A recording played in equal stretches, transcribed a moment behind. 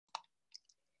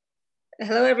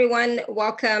Hello, everyone.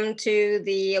 Welcome to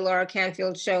the Laura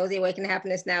Canfield Show, the Awaken to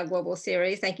Happiness Now Global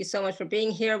Series. Thank you so much for being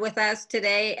here with us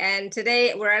today. And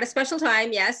today we're at a special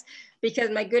time, yes, because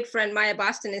my good friend Maya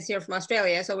Boston is here from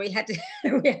Australia. So we had to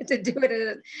do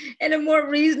it in a more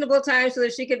reasonable time so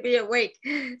that she could be awake.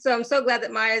 So I'm so glad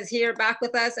that Maya is here back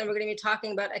with us, and we're going to be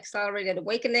talking about accelerated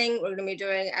awakening. We're going to be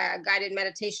doing a guided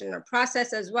meditation or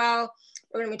process as well.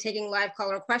 We're going to be taking live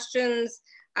caller questions.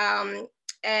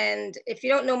 And if you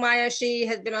don't know Maya, she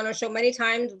has been on our show many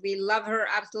times. We love her,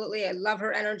 absolutely. I love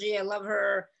her energy. I love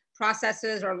her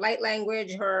processes, her light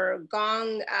language, her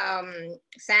gong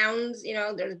sounds. You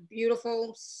know, they're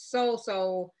beautiful,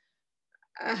 so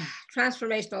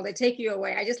transformational. They take you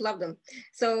away. I just love them.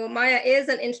 So Maya is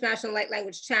an international light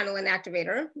language channel and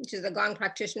activator. She's a gong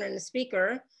practitioner and a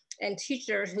speaker and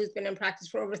teacher who's been in practice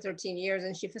for over 13 years.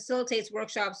 And she facilitates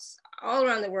workshops all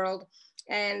around the world.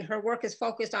 And her work is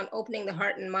focused on opening the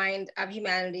heart and mind of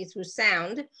humanity through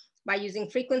sound by using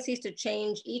frequencies to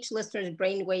change each listener's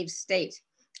brainwave state,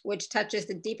 which touches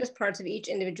the deepest parts of each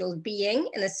individual's being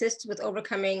and assists with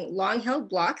overcoming long-held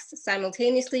blocks,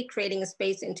 simultaneously creating a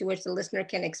space into which the listener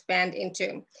can expand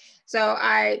into. So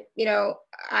I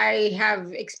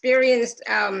have experienced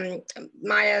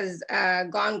Maya's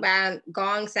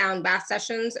gong sound bath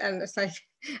sessions, and it's like,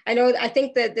 I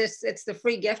think that it's the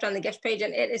free gift on the gift page,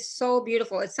 and it is so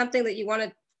beautiful. It's something that you want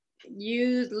to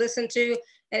use, listen to,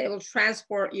 and it will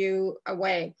transport you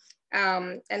away.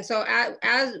 And so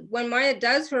as when Maya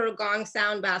does her gong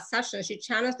sound bath session, she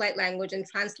channels light language and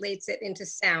translates it into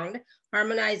sound,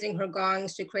 harmonizing her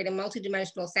gongs to create a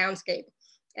multidimensional soundscape.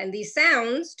 And these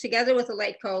sounds, together with the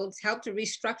light codes, help to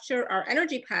restructure our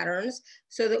energy patterns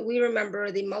so that we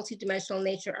remember the multidimensional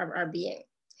nature of our being.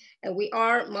 And we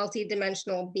are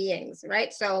multidimensional beings,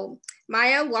 right? So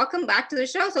Maya, welcome back to the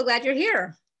show. So glad you're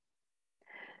here.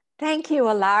 Thank you,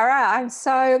 Alara. I'm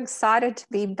so excited to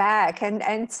be back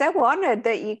and so honored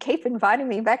that you keep inviting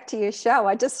me back to your show.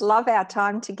 I just love our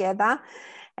time together.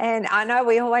 And I know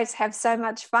we always have so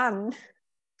much fun.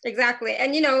 Exactly.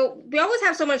 And, you know, we always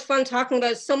have so much fun talking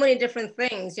about so many different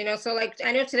things, you know, so like,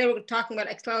 I know today we're talking about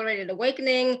accelerated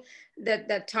awakening,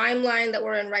 the timeline that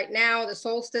we're in right now, the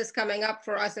solstice coming up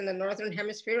for us in the Northern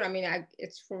Hemisphere. I mean,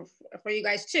 it's for you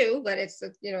guys too, but it's,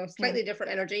 you know, slightly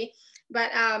different energy.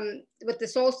 But with the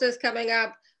solstice coming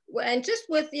up, and just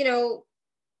with, you know,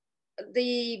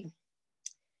 it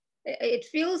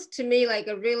feels to me like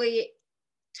a really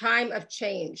time of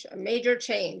change, a major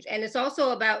change. And it's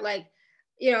also about like,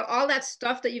 you know, all that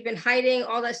stuff that you've been hiding,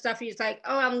 all that stuff, you're like,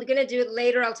 oh, I'm going to do it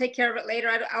later. I'll take care of it later.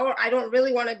 I don't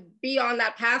really want to be on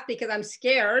that path because I'm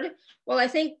scared. Well, I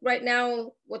think right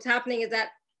now what's happening is that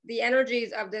the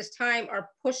energies of this time are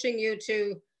pushing you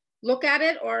to look at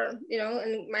it, or, you know,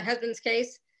 in my husband's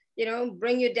case, you know,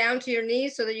 bring you down to your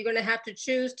knees so that you're going to have to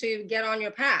choose to get on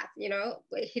your path. You know,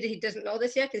 he doesn't know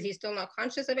this yet because he's still not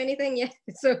conscious of anything yet.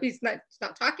 So he's not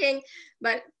talking,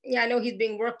 but yeah, I know he's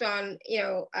being worked on, you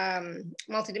know,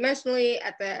 multidimensionally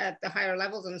at the higher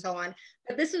levels and so on.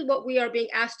 But this is what we are being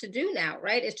asked to do now,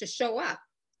 right? Is to show up.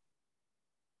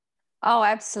 Oh,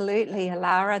 absolutely,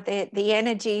 Alara. The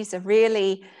energies are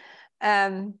really,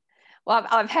 well,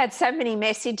 I've had so many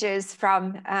messages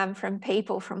from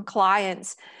people, from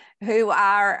clients who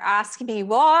are asking me,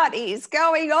 what is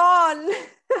going on?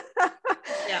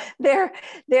 Yeah.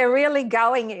 They're really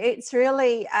going, it's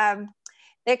really,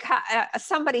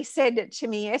 somebody said it to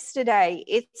me yesterday,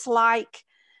 it's like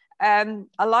a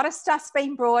lot of stuff's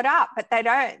been brought up, but they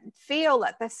don't feel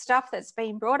that the stuff that's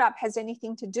been brought up has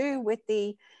anything to do with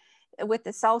the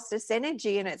solstice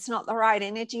energy, and it's not the right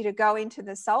energy to go into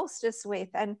the solstice with.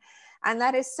 And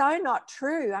that is so not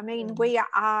true. I mean, we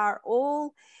are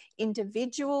all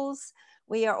individuals.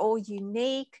 We are all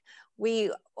unique.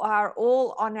 We are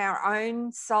all on our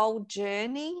own soul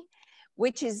journey,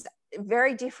 which is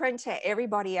very different to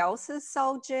everybody else's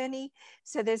soul journey.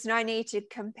 So there's no need to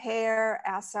compare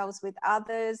ourselves with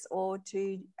others or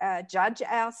to judge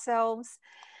ourselves.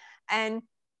 And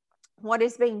what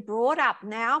is being brought up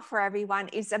now for everyone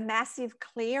is a massive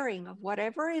clearing of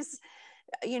whatever is,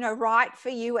 you know, right for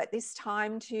you at this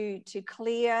time, to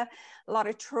clear a lot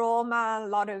of trauma, a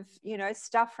lot of, you know,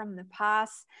 stuff from the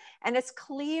past. And it's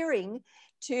clearing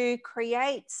to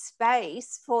create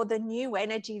space for the new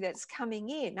energy that's coming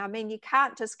in. I mean, you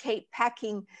can't just keep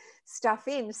packing stuff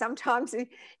in. Sometimes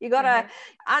you got to,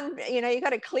 you know, you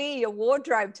got to clear your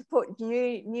wardrobe to put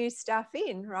new stuff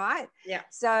in, right? Yeah.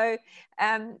 So,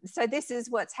 so this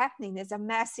is what's happening. There's a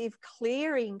massive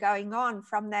clearing going on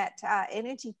from that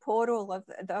energy portal of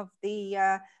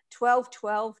the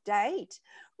 12/12 date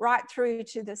right through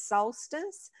to the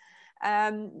solstice.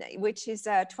 which is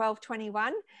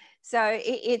 12/21. So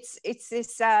it's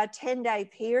this 10-day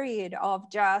period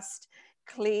of just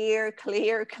clear,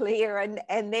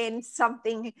 and then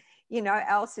something, you know,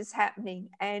 else is happening.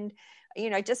 And, you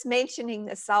know, just mentioning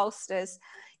the solstice,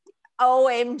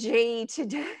 OMG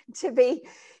to be,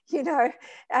 you know,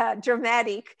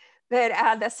 dramatic,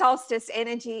 but the solstice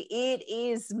energy, it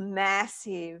is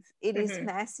massive. It is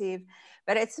massive,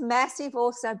 but it's massive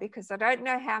also because I don't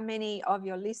know how many of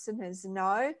your listeners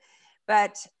know,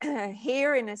 but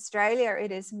here in Australia,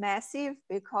 it is massive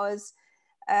because,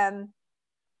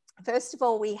 first of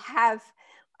all, we have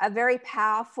a very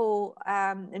powerful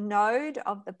node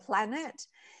of the planet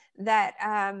that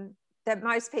that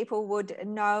most people would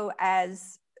know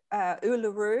as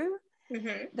Uluru,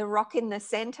 the rock in the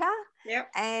center.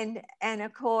 Yep. And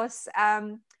of course,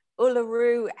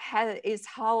 Uluru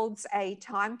holds a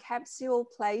time capsule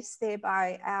placed there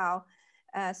by our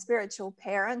spiritual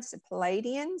parents, the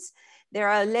Pleiadians. There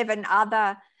are 11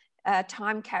 other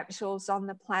time capsules on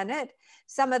the planet.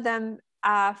 Some of them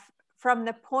are from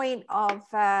the point of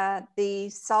the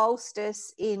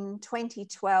solstice in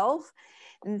 2012.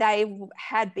 They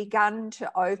had begun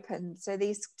to open. So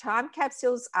these time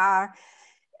capsules are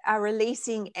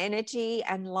releasing energy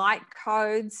and light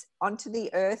codes onto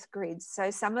the earth grid.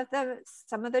 So some of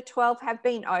the 12 have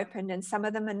been opened and some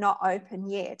of them are not open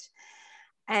yet.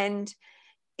 And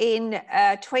in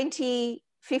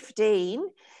 2015,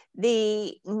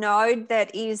 the node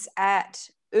that is at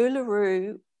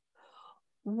Uluru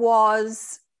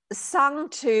was sung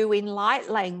to in light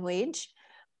language,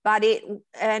 but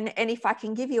and if I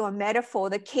can give you a metaphor,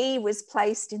 the key was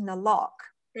placed in the lock.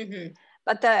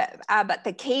 But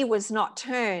the key was not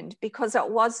turned because it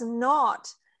was not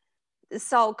the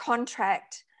soul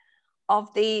contract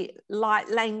of the light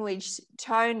language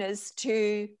toners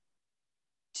to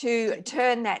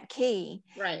turn that key.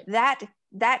 Right.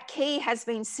 That key has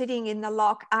been sitting in the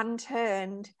lock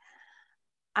unturned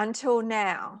until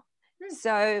now.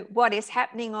 So what is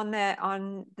happening on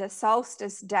the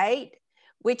solstice date,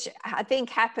 which I think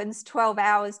happens 12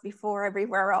 hours before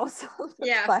everywhere else on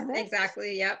the planet.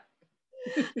 Exactly. Yep.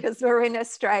 Because we're in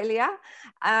Australia,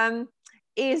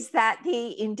 is that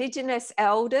the Indigenous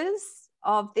elders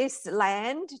of this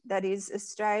land, that is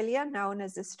Australia, known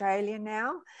as Australia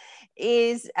now,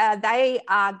 they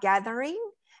are gathering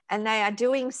and they are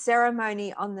doing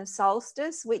ceremony on the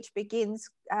solstice, which begins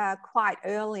quite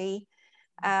early.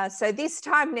 So this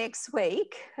time next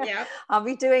week, I'll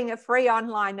be doing a free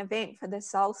online event for the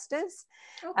solstice.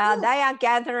 Oh, cool. They are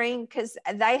gathering because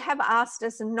they have asked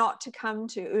us not to come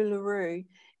to Uluru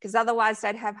because otherwise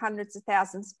they'd have hundreds of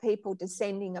thousands of people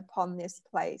descending upon this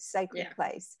place, sacred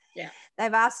place. Yeah.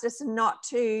 They've asked us not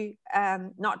to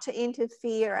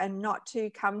interfere and not to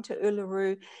come to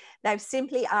Uluru. They've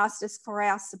simply asked us for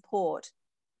our support.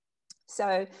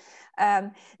 So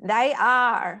they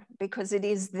are, because it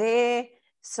is their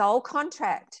soul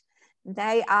contract,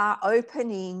 they are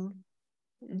opening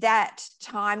that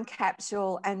time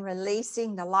capsule and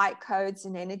releasing the light codes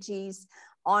and energies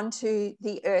onto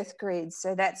the earth grid.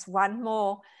 So that's one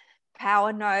more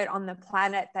power node on the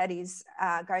planet that is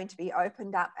going to be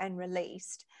opened up and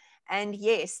released. And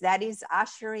yes, that is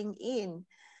ushering in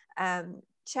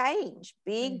change,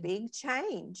 big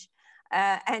change.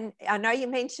 And I know you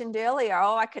mentioned earlier,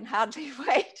 I can hardly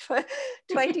wait for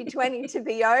 2020 to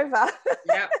be over.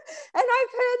 Yep. And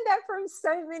I've heard that from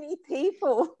so many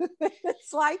people.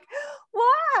 It's like,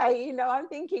 why? You know, I'm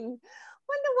thinking,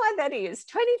 wonder why that is.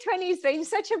 2020 has been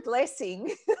such a blessing.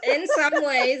 In some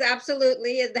ways,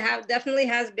 absolutely. It definitely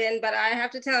has been. But I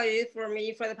have to tell you, for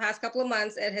me, for the past couple of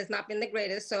months, it has not been the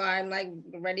greatest. So I'm like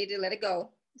ready to let it go.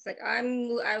 It's like, I'm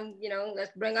you know,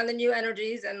 let's bring on the new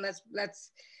energies and let's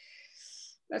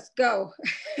go.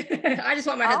 I just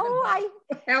want my husband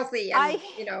healthy and,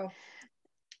 you know.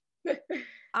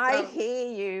 I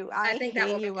hear you. I think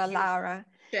hear you, Alara.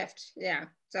 Shift. Yeah.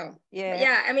 So,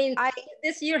 yeah, I mean,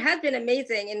 this year has been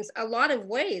amazing in a lot of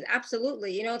ways.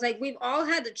 Absolutely. You know, it's like we've all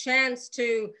had the chance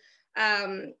to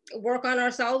work on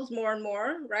ourselves more and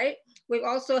more, right? We've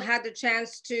also had the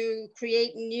chance to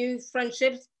create new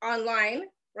friendships online,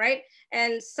 right?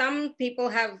 And some people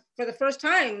have, for the first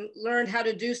time, learned how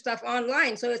to do stuff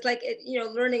online. So it's like, you know,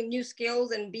 learning new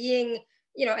skills and being,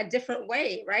 you know, a different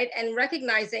way, right? And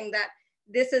recognizing that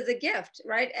this is a gift,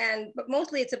 right? But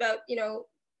mostly it's about, you know,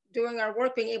 doing our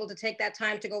work, being able to take that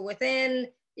time to go within,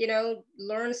 you know,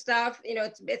 learn stuff. You know,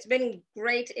 it's been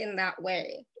great in that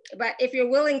way. But if you're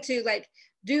willing to like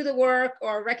do the work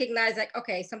or recognize like,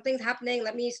 okay, something's happening,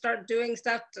 let me start doing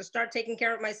stuff to start taking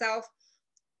care of myself,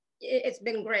 it's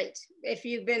been great. If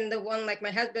you've been the one like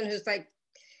my husband who's like,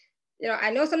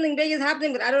 I know something big is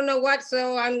happening, but I don't know what.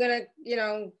 So I'm going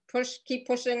to, keep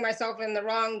pushing myself in the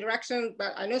wrong direction.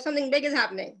 But I know something big is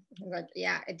happening. I was like,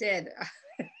 yeah, it did.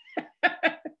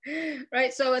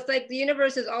 Right. So it's like the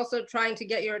universe is also trying to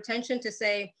get your attention to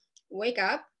say, wake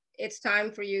up. It's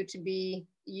time for you to be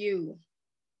you.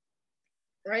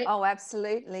 Right. Oh,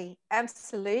 absolutely.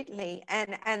 Absolutely.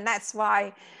 And that's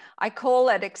why I call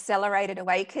it accelerated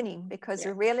awakening, because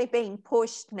we're really being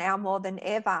pushed now more than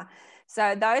ever.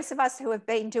 So those of us who have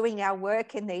been doing our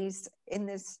work in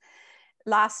this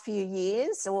last few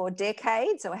years or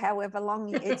decades, or however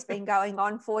long it's been going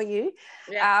on for you,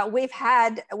 we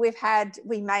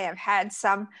may have had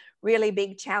some really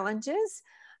big challenges.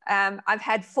 I've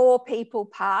had 4 people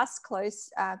pass, close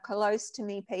to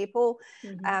me people,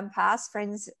 pass,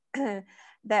 friends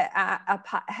that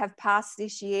have passed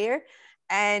this year.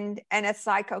 And it's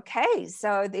like, okay,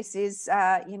 so this is,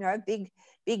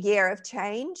 big year of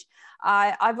change.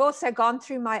 I've also gone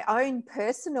through my own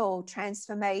personal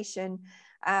transformation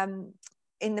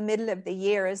in the middle of the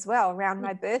year as well, around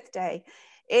my birthday.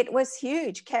 It was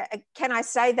huge. Can I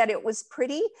say that it was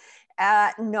pretty?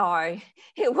 No,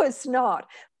 it was not.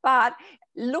 But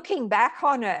looking back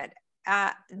on it,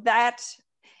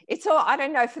 it's all, I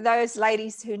don't know, for those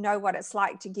ladies who know what it's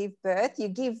like to give birth, you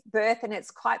give birth and it's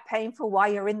quite painful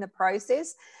while you're in the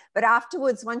process. But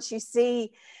afterwards, once you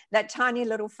see that tiny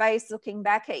little face looking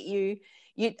back at you,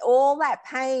 all that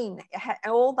pain,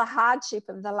 all the hardship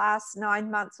of the last 9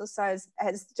 months or so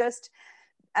has just,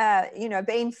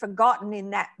 been forgotten in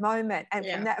that moment. And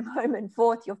from that moment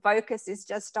forth, your focus is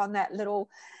just on that little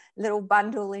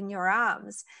bundle in your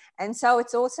arms. And so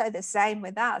it's also the same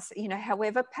with us,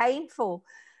 however painful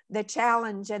the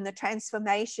challenge and the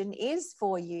transformation is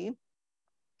for you.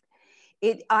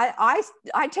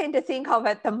 I tend to think of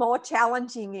it, the more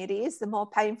challenging it is, the more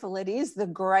painful it is, the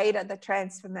greater the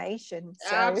transformation.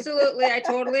 So. Absolutely. I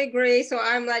totally agree. So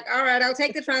I'm like, all right, I'll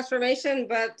take the transformation,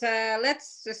 but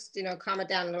let's just, calm it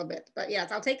down a little bit. But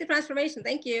yes, I'll take the transformation.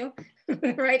 Thank you.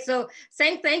 Right. So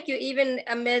saying thank you, even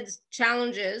amidst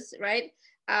challenges, right,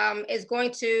 is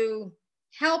going to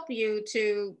help you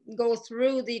to go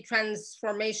through the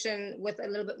transformation with a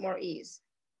little bit more ease,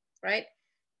 right?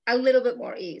 A little bit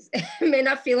more ease. It may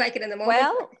not feel like it in the moment.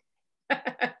 Well,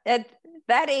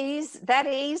 that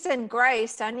ease and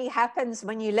grace only happens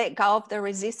when you let go of the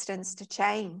resistance to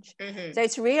change. Mm-hmm. So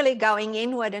it's really going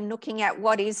inward and looking at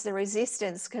what is the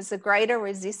resistance, because the greater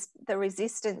the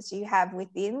resistance you have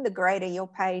within, the greater your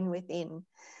pain within.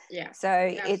 Yeah. So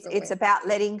it's about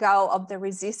letting go of the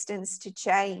resistance to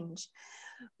change.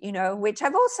 Which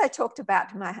I've also talked about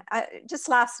to just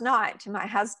last night to my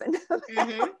husband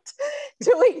about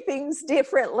doing things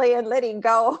differently and letting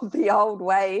go of the old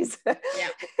ways.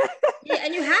 Yeah,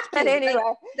 and you have to. But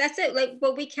anyway, that's it.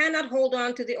 But we cannot hold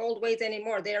on to the old ways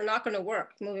anymore. They are not going to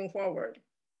work moving forward.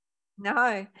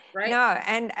 No, right? No,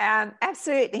 and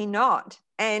absolutely not.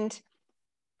 And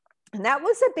that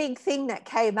was a big thing that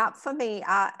came up for me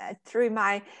through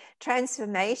my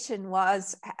transformation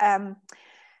was.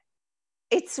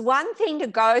 It's one thing to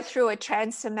go through a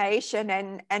transformation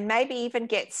and maybe even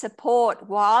get support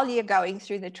while you're going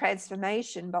through the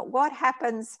transformation. But what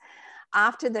happens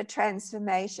after the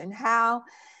transformation? How,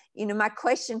 my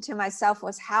question to myself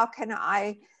was, how can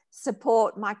I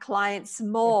support my clients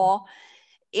more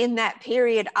in that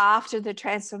period after the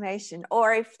transformation?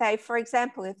 Or if they, for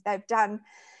example, if they've done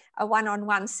a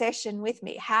one-on-one session with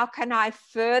me, how can I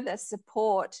further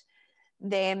support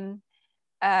them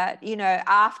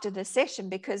after the session,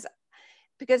 because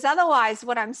otherwise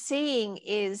what I'm seeing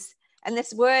is, and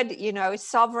this word,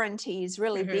 sovereignty is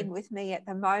really big with me at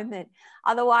the moment.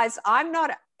 Otherwise, I'm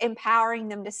not empowering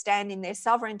them to stand in their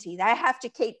sovereignty. They have to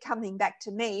keep coming back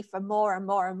to me for more and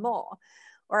more and more.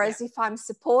 Whereas if I'm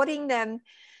supporting them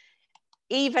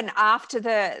even after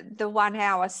the 1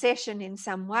 hour session in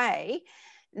some way,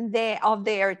 of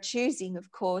their choosing, of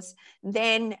course,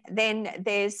 then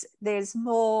there's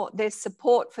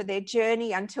support for their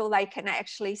journey until they can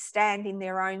actually stand in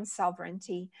their own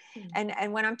sovereignty.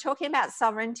 And when I'm talking about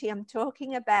sovereignty, I'm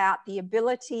talking about the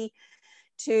ability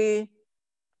to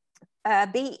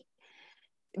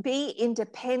be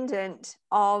independent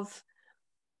of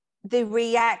the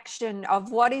reaction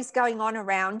of what is going on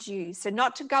around you. So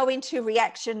not to go into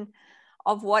reaction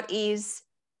of what is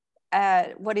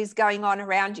going on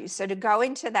around you. So to go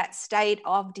into that state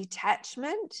of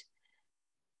detachment,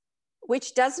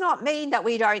 which does not mean that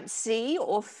we don't see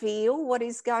or feel what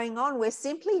is going on. We're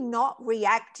simply not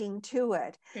reacting to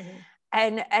it.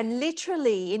 And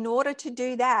literally, in order to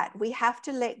do that, we have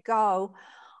to let go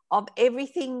of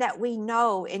everything that we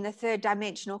know in the third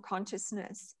dimensional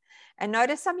consciousness. And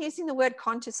notice I'm using the word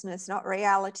consciousness, not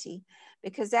reality,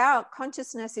 because our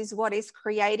consciousness is what is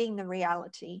creating the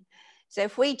reality. So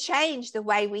if we change the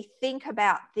way we think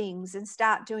about things and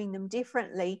start doing them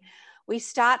differently, we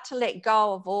start to let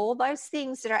go of all those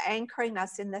things that are anchoring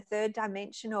us in the third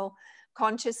dimensional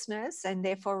consciousness and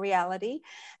therefore reality.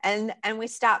 And we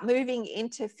start moving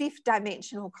into fifth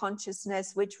dimensional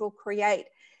consciousness, which will create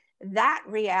that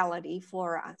reality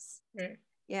for us.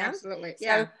 Yeah, absolutely.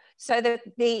 Yeah. So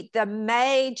the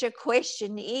major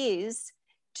question is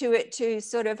to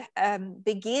sort of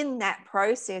begin that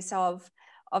process of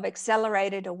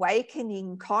accelerated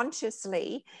awakening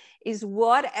consciously, is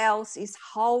what else is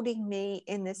holding me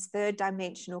in this third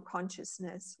dimensional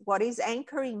consciousness? What is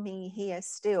anchoring me here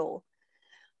still?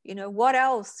 You know, what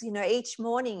else, you know, each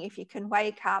morning, if you can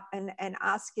wake up and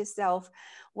ask yourself,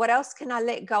 what else can I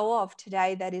let go of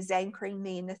today that is anchoring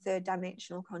me in the third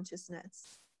dimensional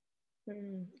consciousness?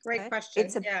 Great question.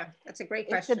 Yeah, that's a great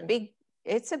question.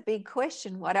 It's a big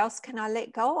question. What else can I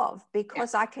let go of?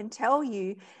 Because I can tell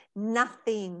you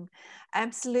nothing,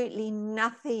 absolutely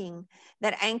nothing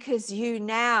that anchors you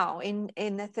now in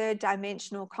the third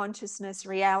dimensional consciousness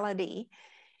reality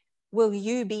will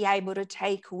you be able to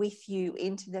take with you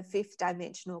into the fifth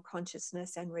dimensional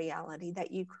consciousness and reality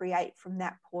that you create from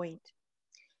that point.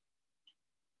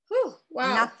 Whew,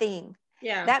 wow. Nothing.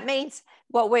 Yeah. That means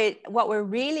what we're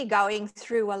really going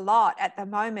through a lot at the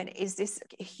moment is this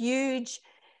huge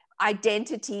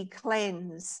identity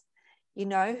cleanse. You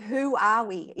know, who are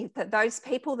we? Those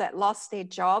people that lost their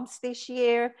jobs this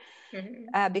year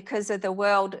because of the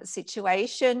world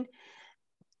situation,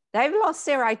 they've lost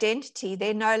their identity.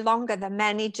 They're no longer the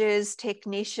managers,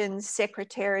 technicians,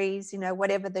 secretaries, you know,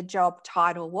 whatever the job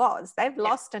title was. They've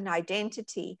lost an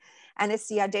identity, and it's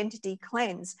the identity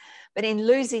cleanse. But in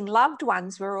losing loved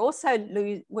ones, we're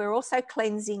also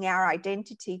cleansing our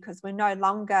identity, because we're no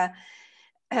longer,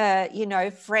 you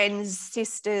know, friends,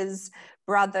 sisters,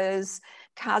 brothers,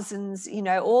 cousins, you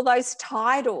know, all those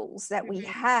titles that we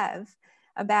have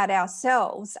about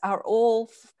ourselves are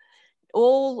all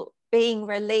being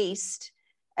released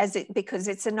because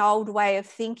it's an old way of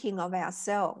thinking of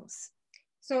ourselves.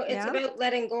 So it's about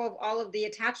letting go of all of the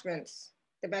attachments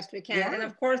the best we can. Yeah. And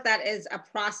of course that is a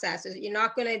process. You're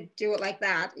not going to do it like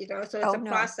that, you know, so it's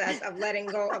process of letting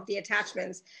go of the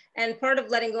attachments. And part of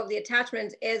letting go of the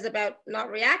attachments is about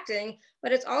not reacting,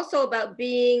 but it's also about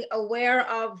being aware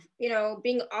of, you know,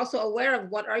 being also aware of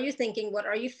what are you thinking, what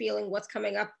are you feeling, what's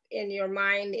coming up in your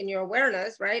mind, in your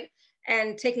awareness, right?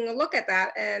 And taking a look at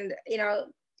that. And, you know,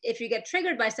 if you get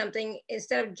triggered by something,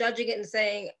 instead of judging it and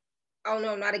saying, oh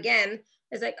no, not again,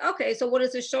 it's like, okay, so what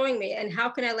is this showing me? And how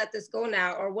can I let this go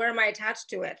now? Or where am I attached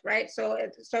to it, right? So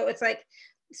it's like,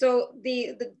 so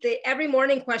the every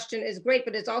morning question is great,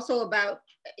 but it's also about,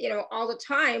 you know, all the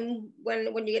time when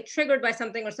you get triggered by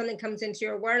something or something comes into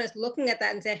your awareness, looking at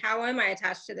that and say, how am I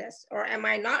attached to this? Or am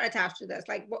I not attached to this?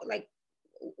 Like,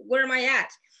 where am I at?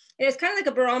 And it's kind of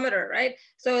like a barometer, right?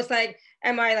 So it's like,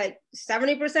 am I like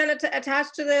 70%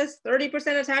 attached to this,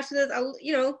 30% attached to this?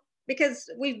 You know, because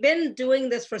we've been doing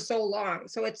this for so long.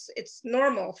 So it's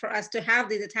normal for us to have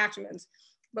these attachments,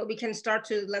 but we can start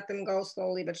to let them go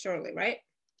slowly but surely, right?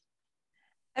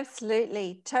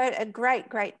 Absolutely. A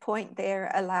great point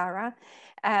there, Alara.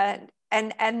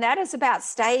 And that is about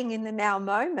staying in the now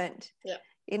moment. Yeah.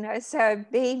 You know, so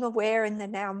being aware in the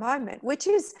now moment, which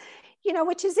is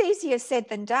easier said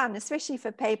than done, especially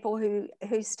for people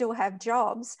who still have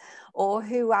jobs, or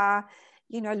who are,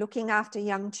 you know, looking after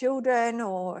young children,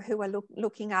 or who are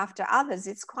looking after others.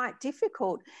 It's quite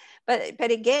difficult.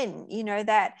 But again, you know,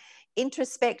 that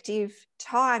introspective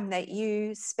time that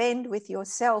you spend with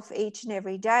yourself each and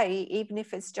every day, even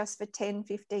if it's just for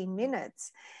 10-15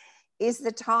 minutes, is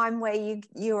the time where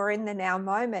you are in the now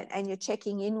moment, and you're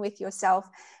checking in with yourself,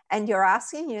 and you're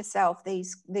asking yourself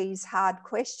these hard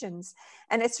questions.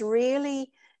 And it's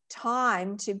really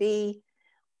time to be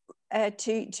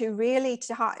really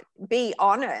be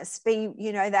honest,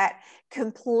 you know, that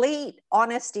complete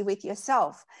honesty with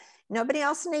yourself. Nobody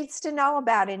else needs to know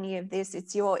about any of this.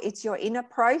 It's your inner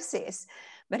process,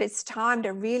 but it's time to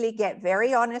really get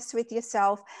very honest with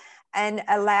yourself and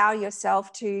allow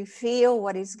yourself to feel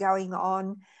what is going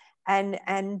on,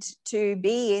 and to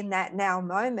be in that now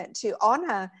moment, to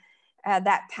honor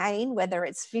that pain, whether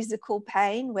it's physical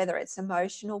pain, whether it's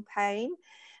emotional pain,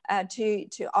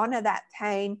 to honor that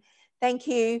pain. Thank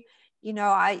you. You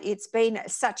know, it's been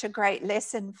such a great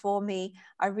lesson for me.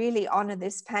 I really honor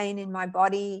this pain in my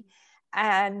body,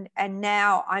 and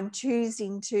now I'm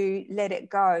choosing to let it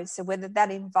go. So whether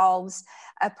that involves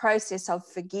a process of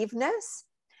forgiveness,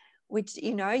 which,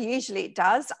 you know, usually it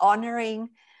does, honoring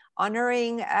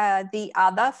honoring the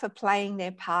other for playing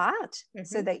their part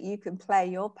so that you can play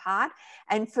your part,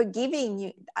 and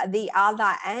forgiving the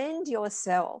other and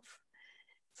yourself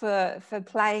for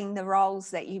playing the roles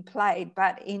that you played,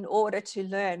 but in order to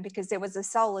learn, because there was a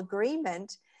soul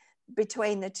agreement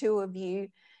between the two of you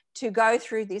to go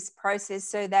through this process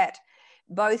so that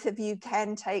both of you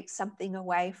can take something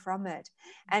away from it.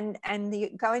 And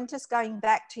going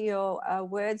back to your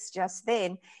words just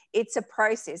then, it's a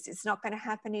process. It's not going to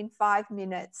happen in 5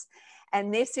 minutes.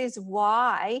 And this is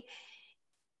why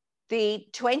the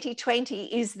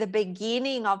 2020 is the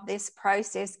beginning of this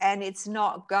process, and it's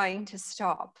not going to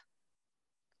stop.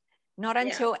 Not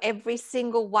until every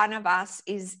single one of us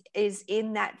is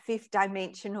in that 5th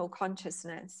dimensional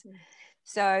consciousness.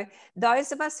 So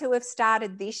those of us who have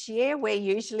started this year, we're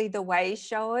usually the way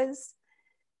showers,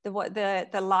 the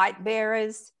light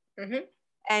bearers,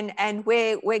 and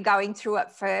we're going through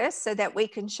it first so that we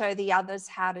can show the others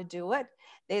how to do it.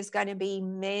 There's going to be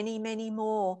many, many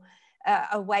more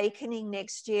awakening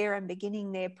next year and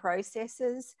beginning their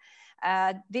processes.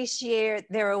 This year,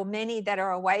 there are many that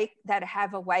are awake, that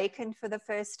have awakened for the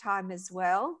first time as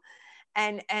well,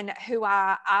 and who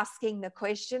are asking the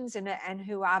questions and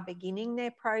who are beginning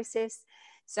their process.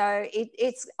 So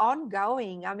it's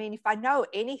ongoing. I mean, if I know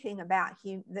anything about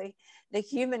the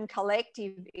human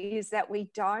collective, is that we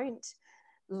don't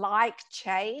like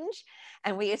change,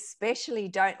 and we especially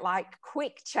don't like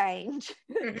quick change.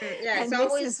 Yeah, and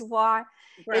this is why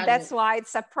that's why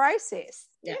it's a process.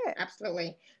 Yeah,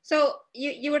 absolutely. So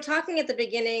you were talking at the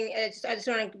beginning, I just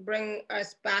want to bring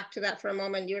us back to that for a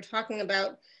moment. You were talking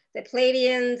about the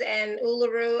Pleiadians and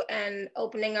Uluru and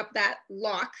opening up that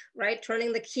lock, right?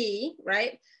 Turning the key,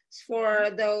 right? For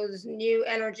those new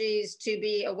energies to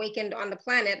be awakened on the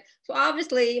planet. So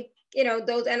obviously, you know,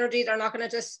 those energies are not going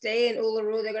to just stay in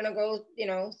Uluru. They're going to go, you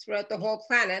know, throughout the whole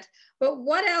planet. But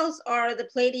what else are the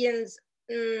Pleiadians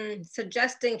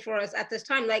suggesting for us at this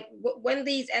time? Like when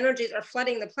these energies are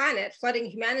flooding the planet, flooding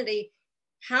humanity,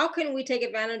 how can we take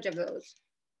advantage of those?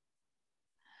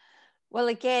 Well,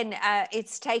 again,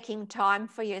 it's taking time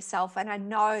for yourself. And I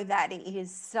know that it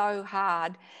is so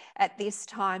hard at this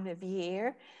time of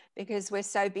year because we're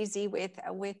so busy with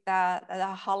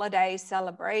the holiday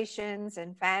celebrations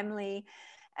and family.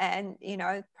 And, you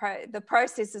know, the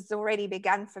process has already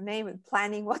begun for me with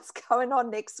planning what's going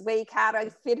on next week, how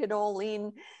to fit it all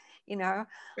in. You know,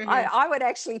 I would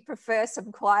actually prefer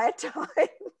some quiet time.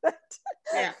 But,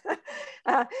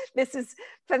 this is,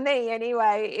 for me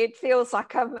anyway, it feels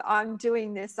like I'm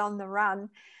doing this on the run.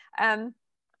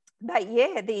 But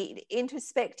yeah, the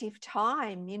introspective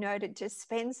time, you know, to just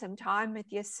spend some time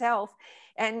with yourself.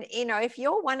 And, you know, if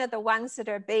you're one of the ones that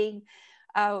are being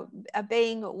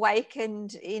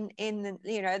awakened in the,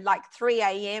 you know, like 3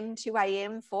 a.m., 2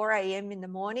 a.m., 4 a.m. in the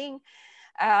morning,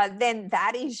 then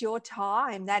that is your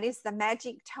time. That is the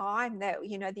magic time that,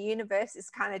 you know, the universe is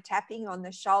kind of tapping on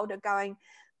the shoulder going,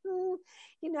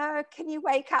 you know, can you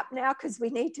wake up now? Because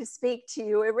we need to speak to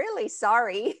you. We're really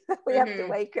sorry we have to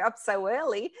wake up so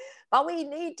early, but we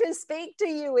need to speak to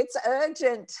you. It's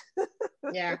urgent.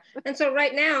 Yeah. And so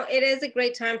right now it is a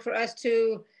great time for us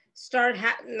to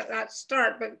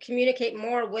but communicate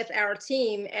more with our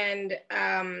team and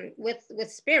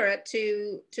with spirit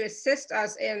to assist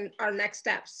us in our next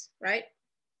steps, right?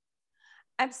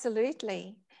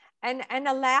 Absolutely. And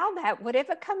allow that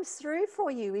whatever comes through for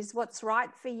you is what's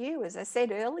right for you. As I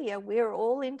said earlier, we're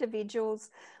all individuals,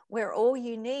 we're all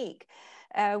unique,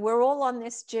 we're all on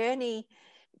this journey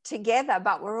together,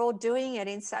 but we're all doing it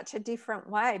in such a different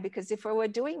way, because if we were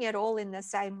doing it all in the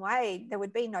same way, there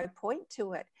would be no point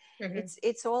to it.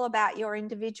 It's all about your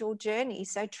individual journey.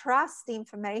 So trust the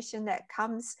information that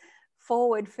comes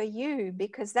forward for you,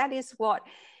 because that is what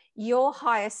your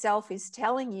higher self is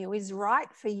telling you is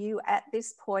right for you at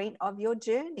this point of your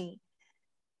journey.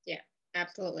 Yeah,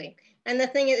 absolutely. And the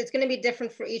thing is, it's going to be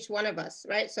different for each one of us,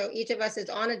 right? So each of us is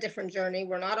on a different journey.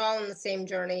 We're not all on the same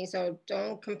journey. So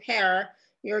don't compare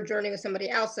your journey with somebody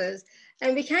else's.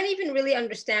 And we can't even really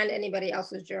understand anybody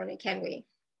else's journey, can we?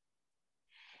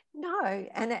 No.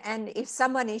 And if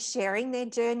someone is sharing their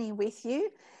journey with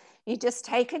you, you just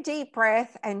take a deep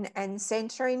breath and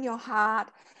center in your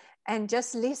heart and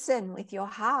just listen with your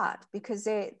heart, because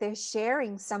they're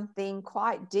sharing something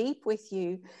quite deep with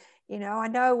you. You know, I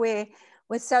know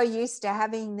we're so used to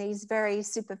having these very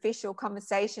superficial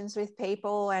conversations with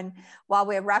people, and while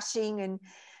we're rushing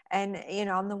and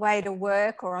on the way to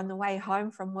work or on the way home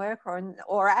from work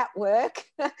or at work,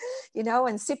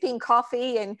 and sipping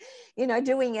coffee and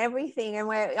doing everything, and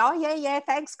we're, oh yeah,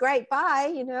 thanks, great,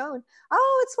 bye, and,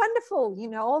 oh, it's wonderful,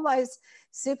 all those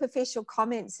superficial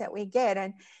comments that we get,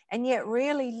 and yet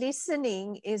really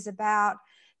listening is about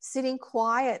sitting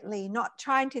quietly, not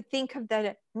trying to think of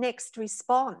the next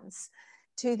response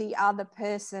to the other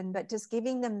person, but just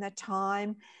giving them the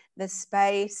time, the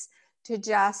space to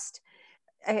just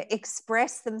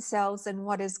express themselves and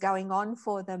what is going on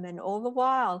for them. And all the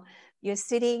while you're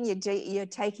sitting, you're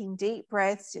taking deep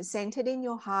breaths, you're centered in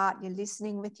your heart, you're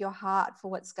listening with your heart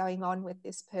for what's going on with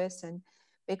this person,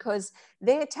 because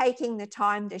they're taking the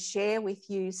time to share with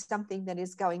you something that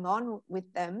is going on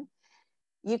with them.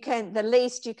 The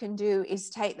least you can do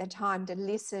is take the time to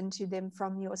listen to them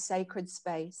from your sacred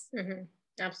space. Mm-hmm.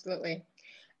 Absolutely.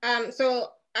 So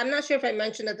I'm not sure if I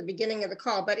mentioned at the beginning of the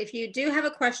call, but if you do have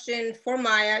a question for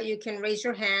Maya, you can raise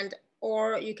your hand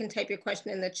or you can type your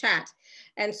question in the chat.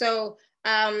 And so,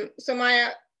 so Maya,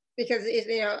 because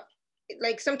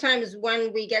like sometimes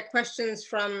when we get questions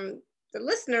from the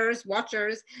listeners,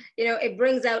 watchers, it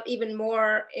brings out even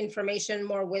more information,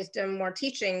 more wisdom, more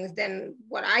teachings than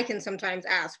what I can sometimes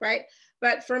ask, right?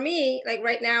 But for me, like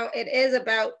right now, it is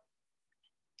about,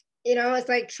 it's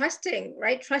like trusting,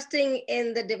 right? Trusting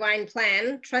in the divine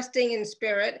plan, trusting in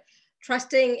spirit,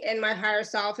 trusting in my higher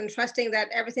self, and trusting that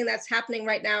everything that's happening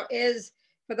right now is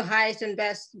for the highest and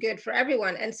best good for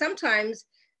everyone. And sometimes,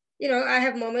 I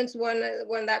have moments when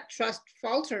that trust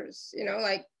falters,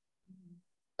 like,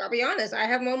 I'll be honest, I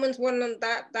have moments when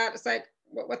that's like,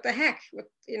 what the heck?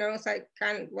 It's like,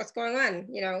 kind of, what's going on,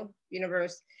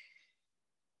 universe.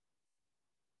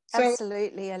 So,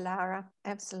 absolutely, Alara,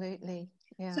 absolutely.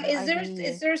 Yeah, so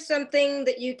is there something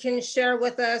that you can share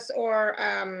with us, or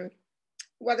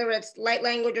whether it's light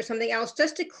language or something else,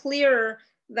 just to clear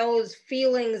those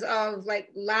feelings of like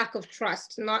lack of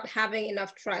trust, not having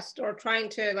enough trust, or trying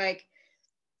to like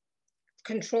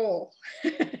control?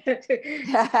 Those are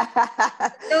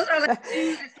like,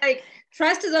 it's like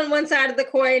trust is on one side of the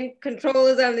coin, control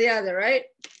is on the other, right?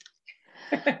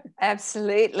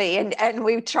 Absolutely. And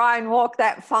we try and walk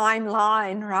that fine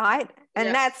line, right?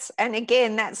 And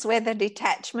again, that's where the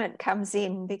detachment comes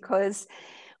in, because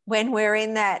when we're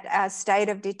in that state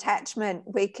of detachment,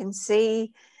 we can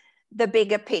see the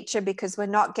bigger picture because we're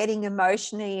not getting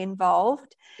emotionally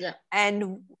involved. Yeah.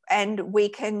 And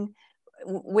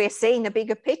we're seeing the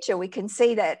bigger picture. We can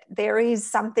see that there is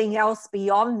something else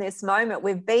beyond this moment.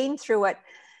 We've been through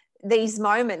these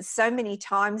moments so many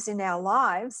times in our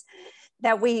lives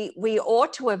that we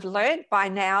ought to have learned by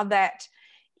now that,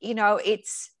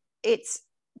 it's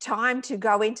time to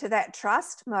go into that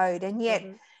trust mode. And yet,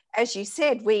 as you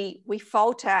said, we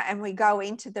falter and we go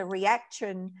into the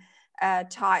reaction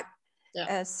type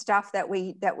stuff that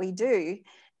we do.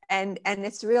 And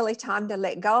it's really time to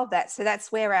let go of that. So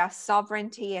that's where our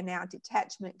sovereignty and our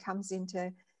detachment comes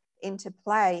into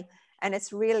play. And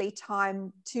it's really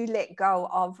time to let go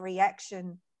of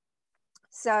reaction.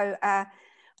 So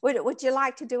would you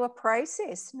like to do a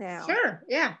process now? Sure.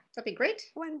 Yeah, that'd be great.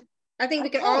 I think we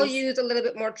Okay. could all use a little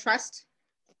bit more trust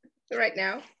right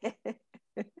now.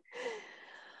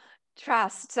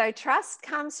 Trust. So trust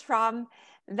comes from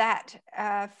that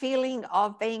feeling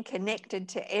of being connected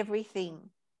to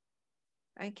everything.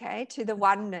 Okay, to the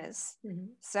oneness.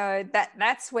 So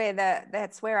that's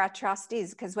where our trust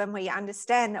is, because when we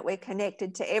understand that we're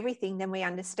connected to everything, then we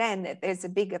understand that there's a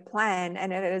bigger plan,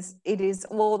 and it is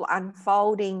all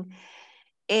unfolding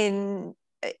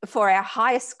for our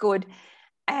highest good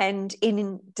and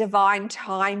in divine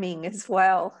timing as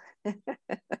well.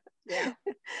 Yeah.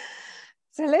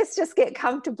 So let's just get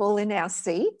comfortable in our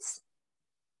seats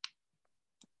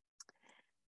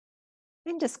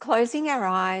and just closing our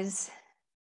eyes.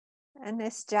 And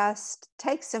let's just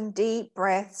take some deep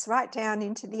breaths right down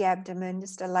into the abdomen,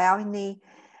 just allowing the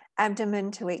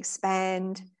abdomen to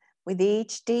expand with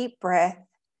each deep breath,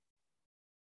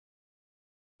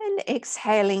 and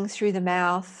exhaling through the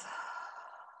mouth.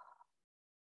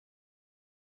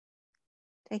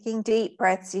 Taking deep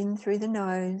breaths in through the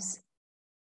nose,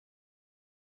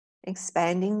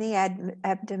 expanding the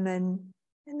abdomen,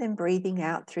 and then breathing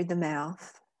out through the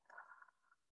mouth.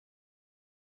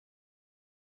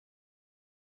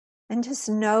 And just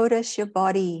notice your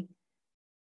body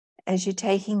as you're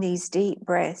taking these deep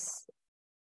breaths.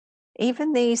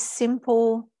 Even these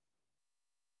simple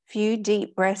few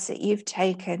deep breaths that you've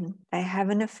taken, they have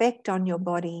an effect on your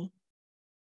body.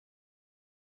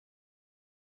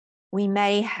 We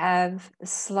may have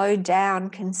slowed down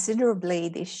considerably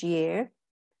this year,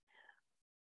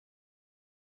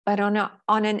 But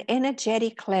on an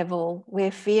energetic level,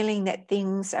 we're feeling that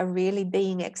things are really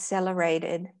being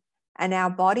accelerated, and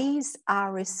our bodies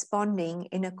are responding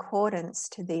in accordance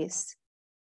to this.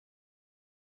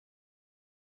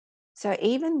 So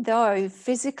even though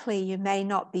physically you may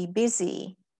not be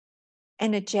busy,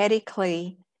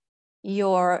 energetically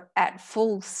you're at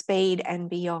full speed and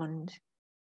beyond.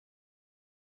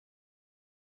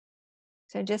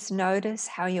 So just notice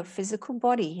how your physical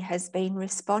body has been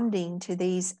responding to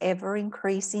these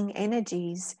ever-increasing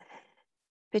energies,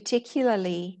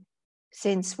 particularly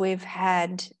since we've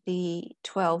had the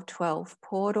 12-12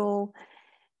 portal,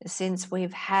 since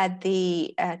we've had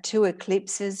the 2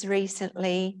 eclipses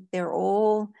recently. They're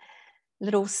all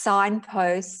little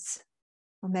signposts,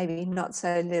 or maybe not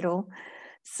so little,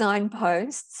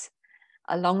 signposts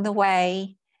along the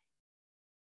way,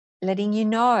 letting you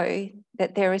know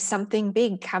that there is something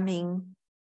big coming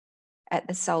at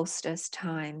the solstice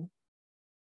time.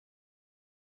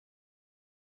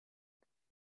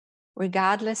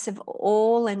 Regardless of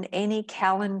all and any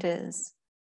calendars,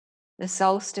 the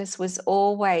solstice was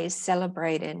always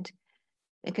celebrated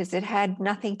because it had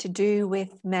nothing to do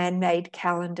with man-made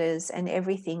calendars and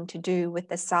everything to do with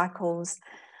the cycles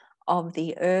of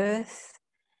the earth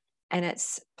and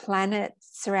its planets,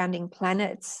 surrounding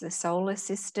planets, the solar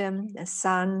system, the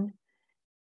sun,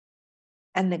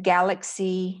 and the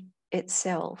galaxy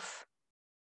itself.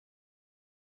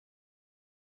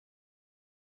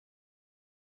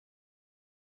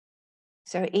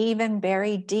 So even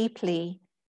very deeply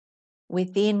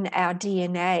within our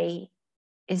DNA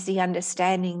is the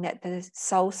understanding that the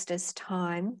solstice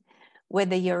time,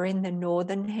 whether you're in the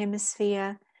northern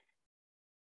hemisphere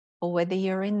or whether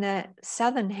you're in the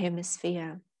southern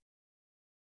hemisphere,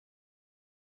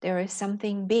 there is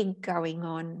something big going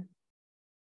on.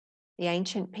 The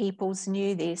ancient peoples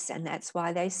knew this, and that's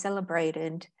why they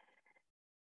celebrated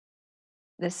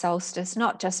the solstice,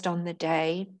 not just on the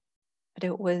day, but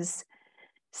it was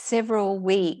several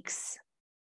weeks,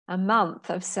 a month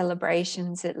of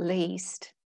celebrations at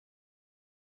least,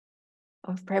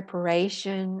 of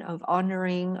preparation, of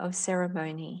honoring, of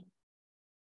ceremony.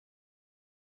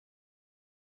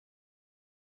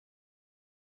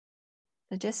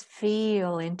 So just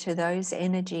feel into those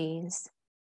energies.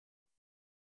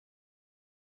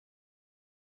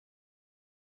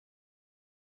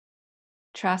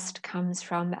 Trust comes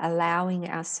from allowing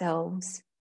ourselves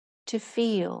to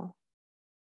feel.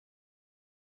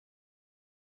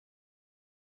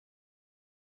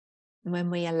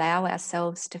 When we allow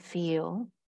ourselves to feel,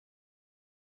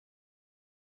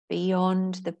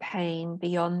 beyond the pain,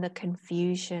 beyond the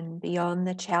confusion, beyond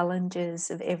the challenges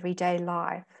of everyday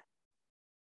life,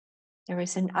 there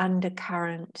is an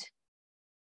undercurrent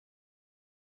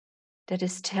that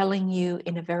is telling you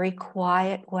in a very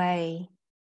quiet way,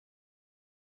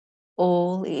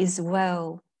 all is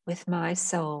well with my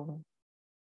soul.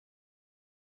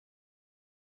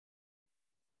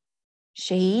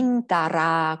 Shein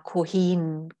tara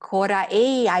kuhin kora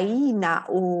e aina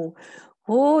u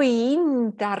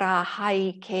huin tara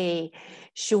haike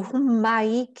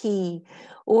shuhumaiki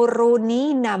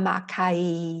uronina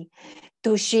makai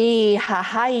tushi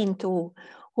hahaintu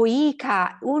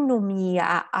huika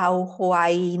unumia au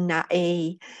huaina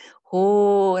e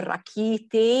ho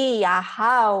rakite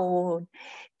ahau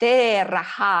te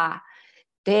raha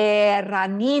te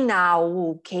ranina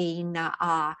u keina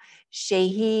a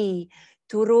shehi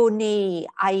turuni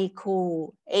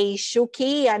aiku e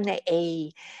shuki ane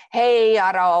e he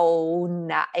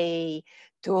arauna e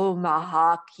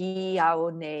tumahaki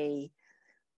aune.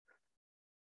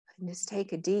 And just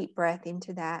take a deep breath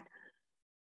into that.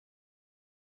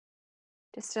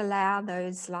 Just allow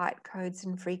those light codes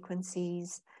and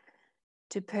frequencies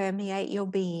to permeate your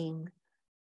being.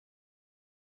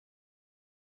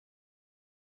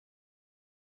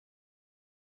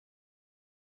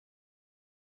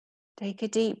 Take a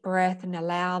deep breath and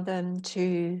allow them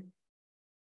to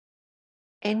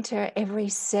enter every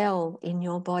cell in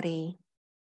your body.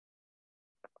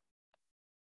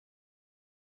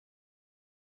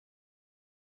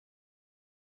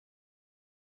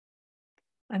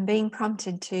 I'm being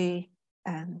prompted to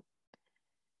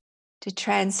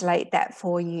translate that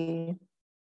for you.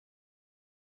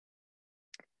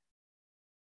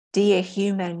 Dear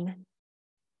human,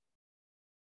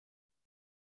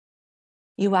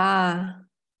 you are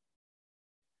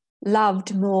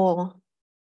loved more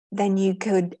than you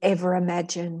could ever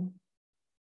imagine.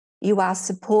 You are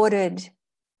supported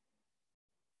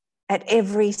at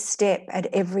every step, at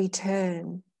every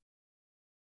turn.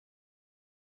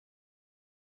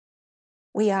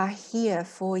 We are here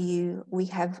for you. We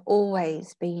have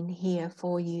always been here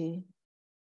for you.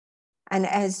 And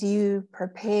as you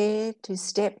prepare to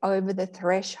step over the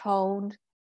threshold,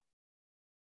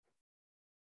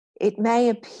 it may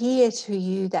appear to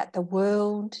you that the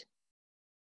world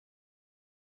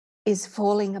is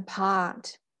falling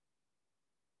apart.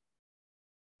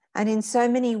 And in so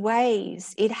many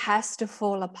ways, it has to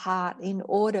fall apart in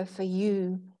order for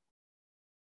you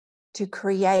to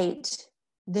create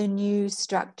the new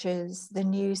structures, the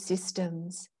new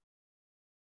systems.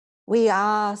 We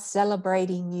are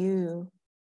celebrating you.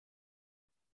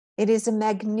 It is a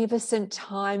magnificent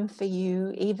time for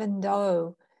you, even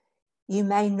though you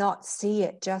may not see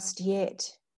it just yet.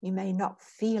 You may not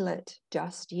feel it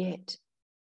just yet.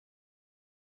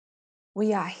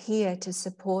 We are here to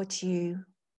support you.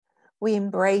 We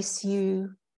embrace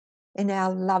you in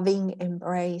our loving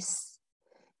embrace,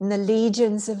 in the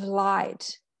legions of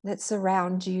light that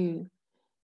surround you.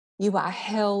 You are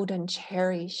held and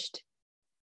cherished.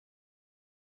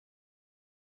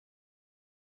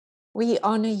 We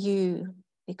honor you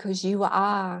because you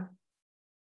are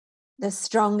the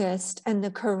strongest and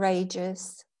the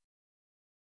courageous.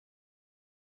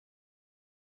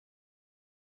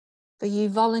 For you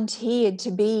volunteered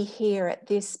to be here at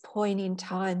this point in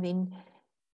time in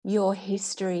your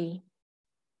history,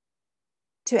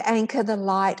 to anchor the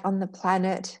light on the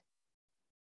planet,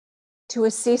 to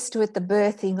assist with the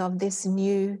birthing of this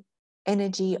new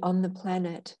energy on the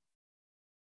planet.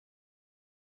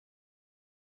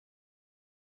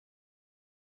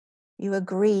 You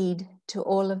agreed to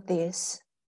all of this.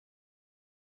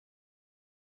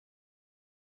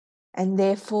 And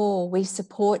therefore, we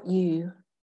support you.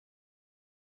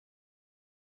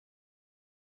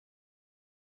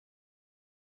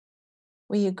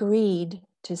 We agreed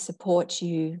to support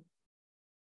you.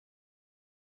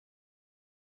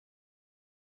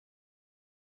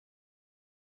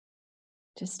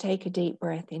 Just take a deep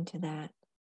breath into that.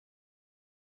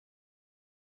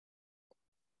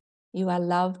 You are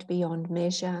loved beyond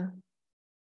measure.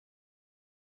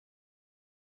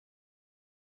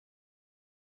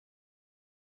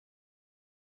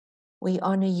 We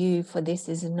honor you, for this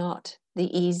is not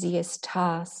the easiest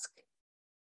task.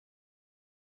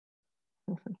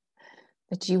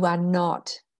 But you are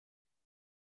not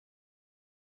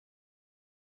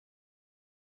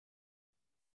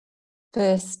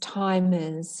first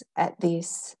timers at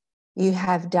this. You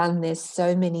have done this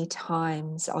so many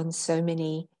times on so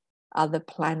many other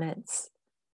planets.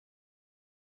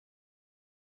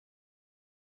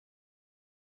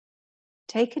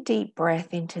 Take a deep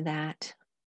breath into that.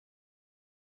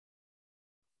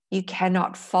 You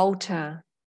cannot falter,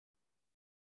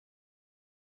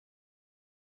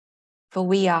 for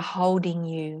we are holding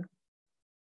you.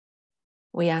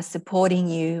 We are supporting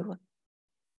you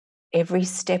every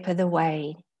step of the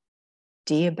way,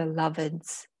 dear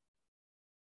beloveds.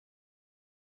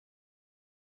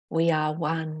 We are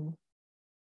one.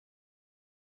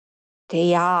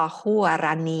 Te a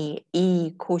huarani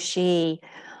I kushe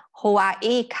hoa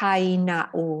e kai na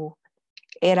o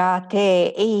era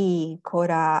te I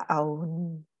kora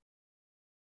aun.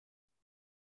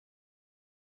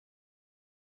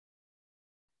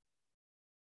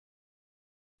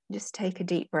 Just take a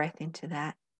deep breath into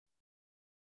that.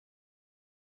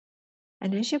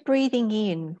 And as you're breathing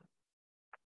in,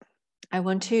 I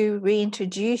want to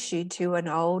reintroduce you to an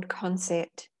old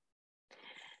concept,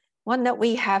 one that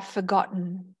we have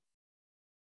forgotten.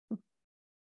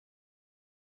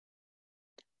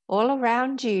 All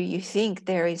around you, you think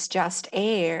there is just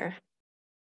air.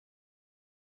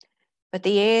 But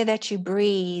the air that you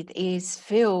breathe is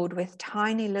filled with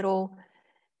tiny little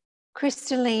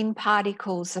crystalline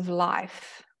particles of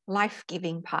life,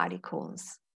 life-giving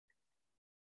particles.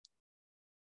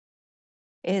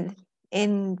 In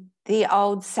the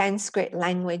old Sanskrit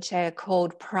language, they are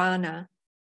called prana.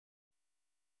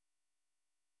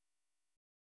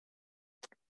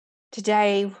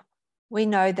 Today, we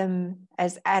know them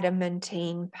as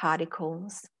adamantine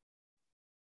particles.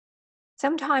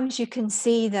 Sometimes you can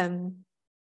see them,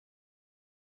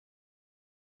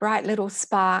 bright little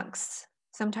sparks,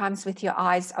 sometimes with your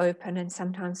eyes open and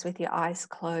sometimes with your eyes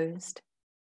closed.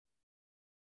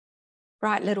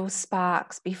 Bright little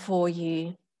sparks before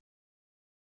you.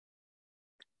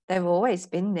 They've always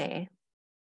been there.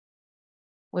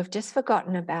 We've just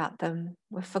forgotten about them.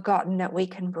 We've forgotten that we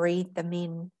can breathe them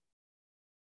in.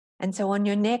 And so on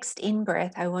your next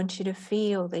in-breath, I want you to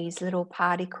feel these little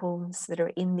particles that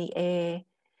are in the air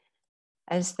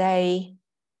as they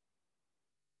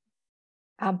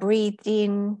are breathed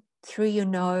in through your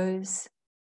nose.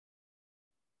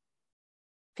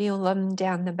 Feel them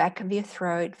down the back of your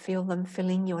throat. Feel them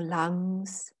filling your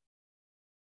lungs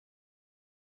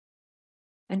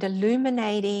and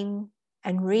illuminating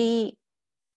and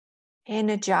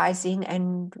re-energizing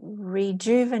and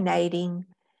rejuvenating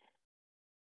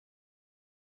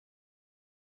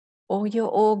all your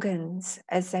organs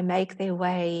as they make their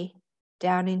way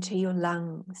down into your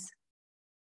lungs.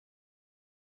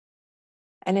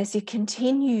 And as you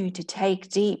continue to take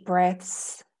deep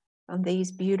breaths on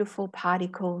these beautiful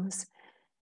particles,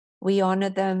 we honor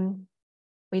them,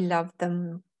 we love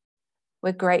them,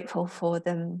 we're grateful for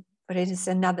them, but it is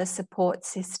another support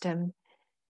system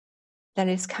that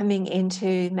is coming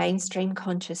into mainstream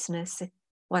consciousness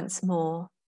once more.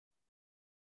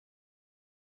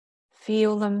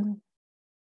 Feel them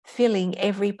filling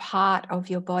every part of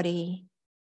your body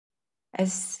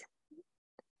as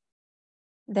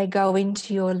they go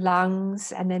into your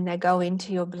lungs, and then they go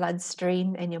into your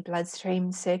bloodstream, and your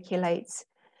bloodstream circulates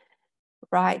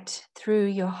right through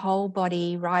your whole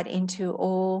body, right into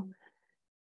all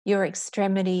your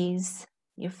extremities,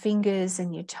 your fingers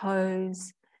and your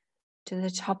toes, to the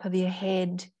top of your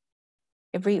head,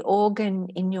 every organ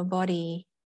in your body,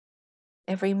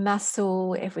 every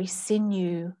muscle, every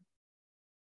sinew,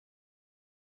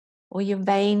 all your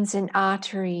veins and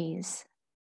arteries,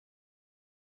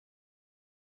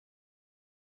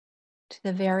 to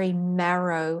the very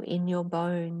marrow in your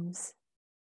bones.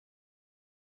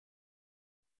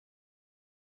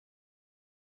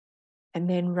 And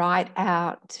then right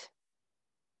out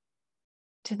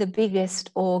to the biggest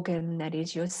organ, that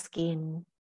is your skin.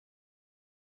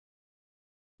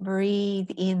 Breathe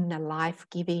in the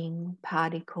life-giving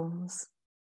particles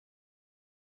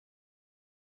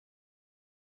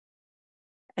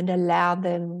and allow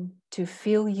them to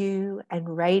fill you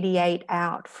and radiate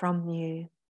out from you.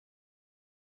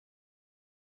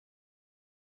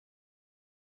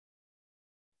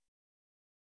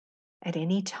 At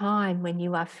any time when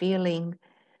you are feeling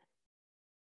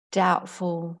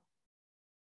doubtful,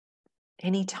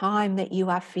 any time that you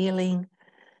are feeling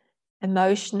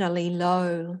emotionally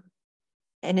low,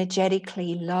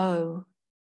 energetically low,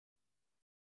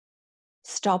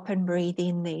 stop and breathe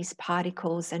in these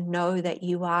particles and know that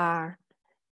you are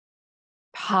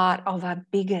part of a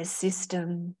bigger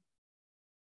system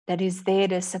that is there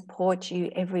to support you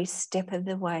every step of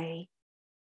the way.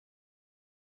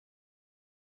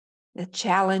 The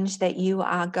challenge that you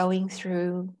are going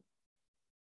through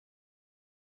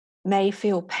may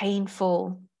feel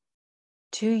painful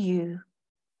to you,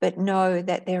 but know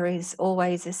that there is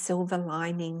always a silver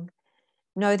lining.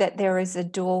 Know that there is a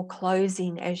door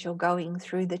closing as you're going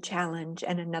through the challenge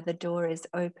and another door is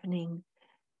opening.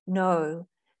 Know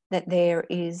that there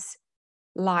is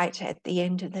light at the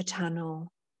end of the tunnel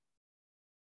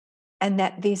and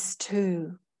that this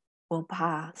too will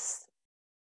pass.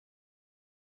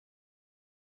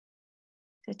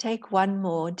 So take one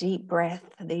more deep breath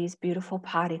of these beautiful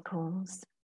particles,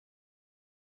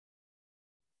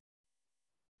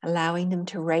 allowing them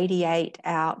to radiate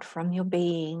out from your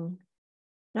being,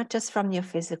 not just from your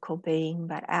physical being,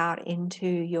 but out into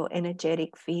your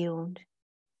energetic field.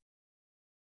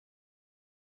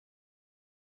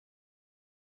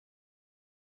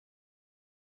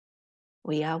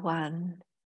 We are one.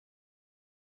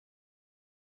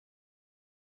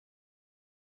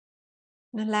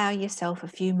 And allow yourself a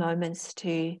few moments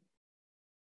to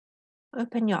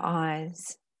open your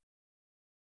eyes.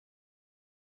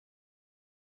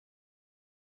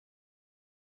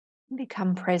 And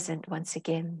become present once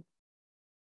again.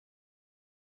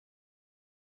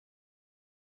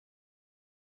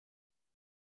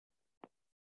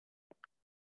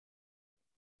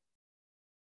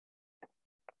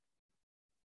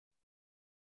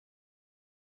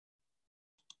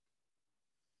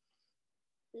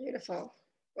 Beautiful.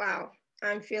 Wow.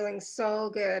 I'm feeling so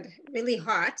good. Really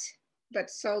hot, but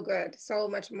so good. So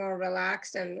much more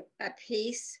relaxed and at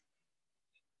peace.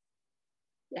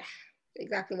 Yeah,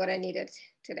 exactly what I needed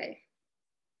today.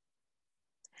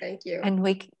 Thank you.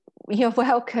 And you're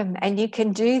welcome. And you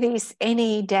can do this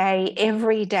any day,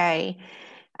 every day,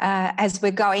 as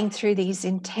we're going through these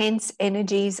intense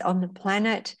energies on the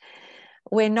planet.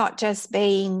 We're not just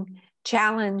being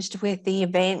challenged with the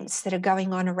events that are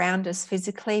going on around us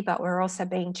physically, but we're also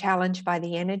being challenged by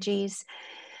the energies.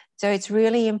 So it's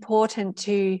really important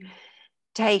to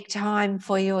take time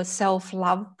for your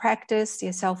self-love practice,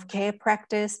 your self-care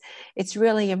practice. It's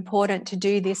really important to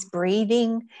do this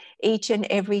breathing each and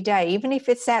every day, even if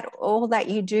it's all that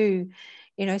you do.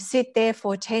 You know, sit there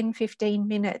for 10, 15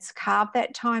 minutes, carve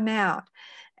that time out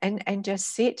and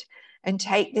just sit and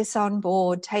take this on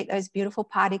board, take those beautiful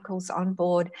particles on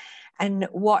board and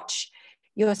watch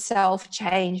yourself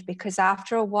change, because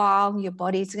after a while, your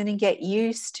body's going to get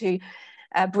used to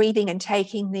breathing and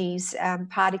taking these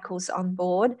particles on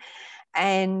board.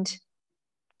 And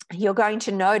you're going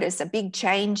to notice a big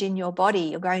change in your body.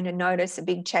 You're going to notice a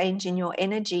big change in your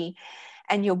energy,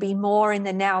 and you'll be more in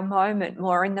the now moment,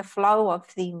 more in the flow of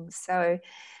things. So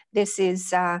this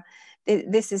is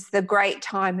the great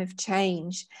time of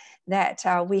change that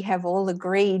we have all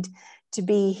agreed to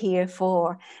be here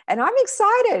for. And I'm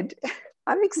excited.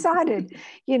 I'm excited.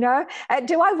 You know,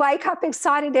 do I wake up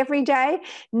excited every day?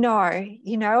 No,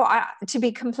 you know, to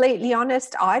be completely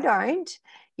honest, I don't.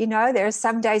 You know, there are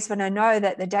some days when I know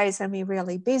that the day is going to be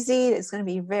really busy. It's going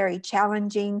to be very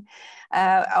challenging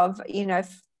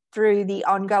through the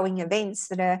ongoing events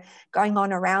that are going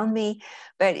on around me.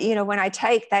 But, you know, when I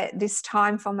take this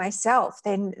time for myself,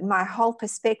 then my whole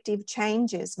perspective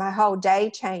changes, my whole day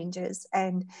changes.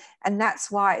 And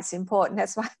that's why it's important.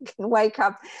 That's why I can wake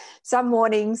up some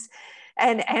mornings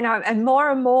and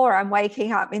more I'm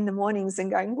waking up in the mornings and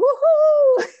going,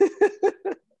 woohoo!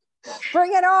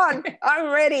 Bring it on. I'm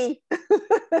ready.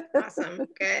 Awesome.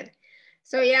 Good.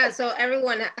 So yeah, so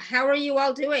everyone, how are you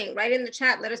all doing? Write in the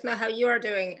chat. Let us know how you are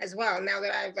doing as well. Now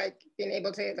that I've been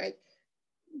able to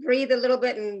breathe a little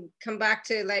bit and come back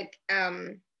to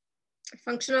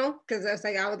functional, because I was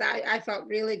I felt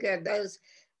really good.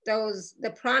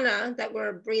 The prana that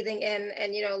we're breathing in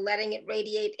and, you know, letting it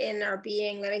radiate in our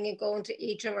being, letting it go into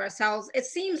each of our cells. It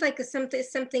seems like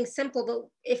something simple, but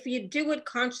if you do it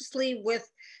consciously with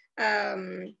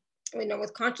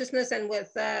with consciousness and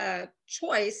with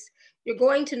choice, you're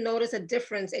going to notice a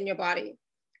difference in your body,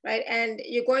 right? And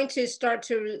you're going to start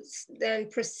to then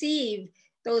perceive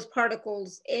those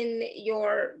particles in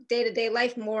your day-to-day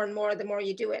life more and more the more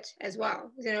you do it as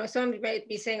well. You know, some might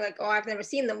be saying like, oh, I've never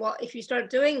seen them. Well, if you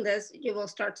start doing this, you will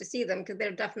start to see them because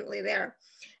they're definitely there.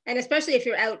 And especially if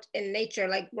you're out in nature,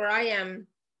 like where I am,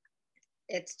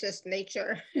 it's just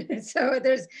nature. So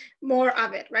there's more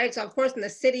of it, right? So of course in the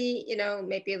city, you know,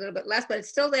 maybe a little bit less, but it's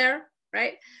still there,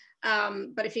 right?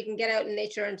 But if you can get out in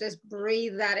nature and just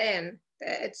breathe that in,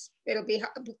 it'll be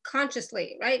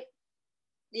consciously, right?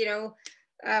 You know,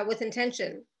 with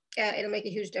intention, it'll make a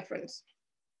huge difference.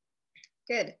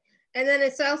 Good. And then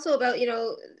it's also about, you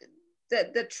know,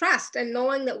 the trust and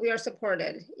knowing that we are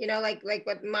supported, you know, like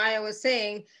what Maya was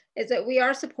saying, is that we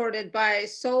are supported by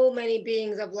so many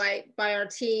beings of light, by our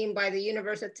team, by the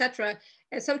universe, etc.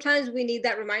 And sometimes we need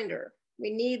that reminder.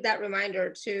 We need that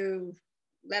reminder to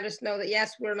let us know that,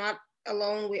 yes, we're not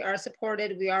alone. We are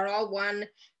supported. We are all one,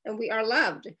 and we are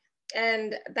loved.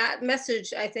 And that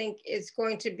message, I think, is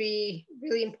going to be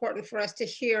really important for us to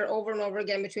hear over and over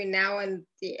again between now and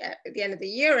the end of the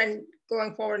year and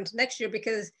going forward into next year,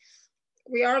 because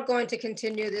we are going to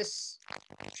continue this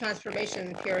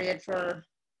transformation period for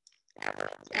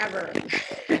ever.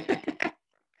 There's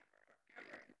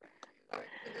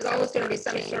always going to be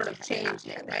some sort of change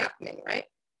happening, right?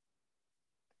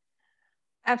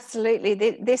 Absolutely.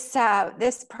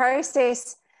 This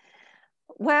process,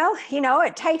 well, you know,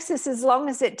 it takes us as long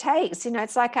as it takes. You know,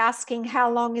 it's like asking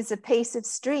how long is a piece of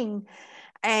string,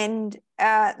 and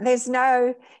there's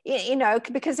no, you know,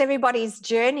 because everybody's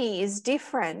journey is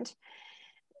different.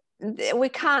 We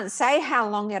can't say how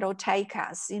long it'll take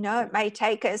us. You know, it may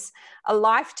take us a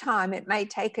lifetime. It may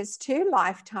take us 2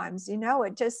 lifetimes. You know,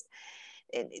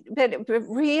 but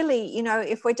really, you know,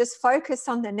 if we just focus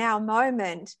on the now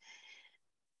moment,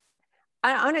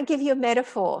 I want to give you a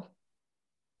metaphor.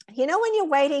 You know, when you're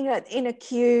waiting in a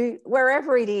queue,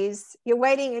 wherever it is, you're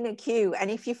waiting in a queue.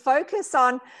 And if you focus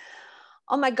on,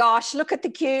 oh my gosh, look at the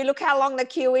queue, look how long the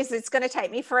queue is, it's going to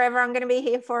take me forever, I'm going to be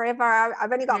here forever,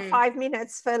 I've only got 5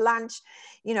 minutes for lunch,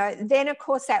 you know, then of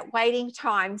course that waiting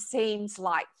time seems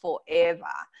like forever.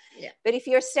 Yeah. But if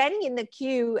you're standing in the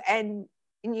queue and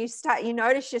you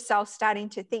notice yourself starting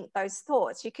to think those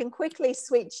thoughts, you can quickly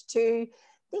switch to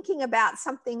thinking about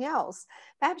something else.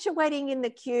 Perhaps you're waiting in the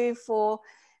queue for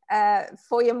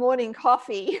your morning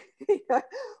coffee,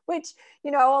 which,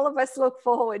 you know, all of us look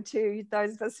forward to,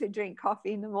 those of us who drink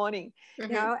coffee in the morning, you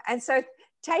know, and so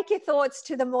take your thoughts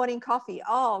to the morning coffee.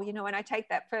 Oh, you know, when I take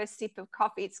that first sip of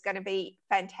coffee, it's going to be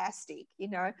fantastic, you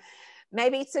know.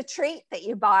 Maybe it's a treat that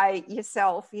you buy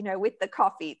yourself, you know, with the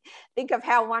coffee. Think of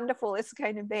how wonderful it's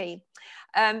going to be.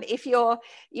 If you're,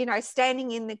 you know,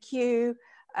 standing in the queue,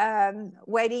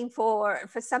 waiting for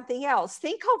something else,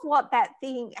 think of what that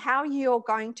thing, how you're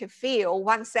going to feel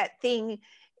once that thing,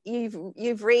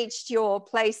 you've reached your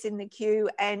place in the queue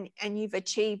and you've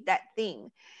achieved that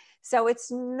thing. So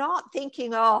it's not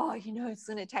thinking, oh, you know, it's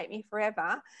going to take me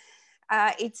forever.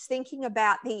 It's thinking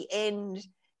about the end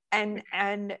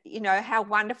and you know, how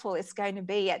wonderful it's going to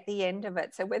be at the end of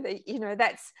it. So whether, you know,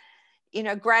 that's, you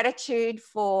know, gratitude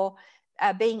for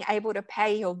being able to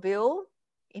pay your bill,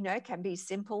 you know, can be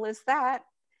simple as that,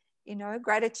 you know,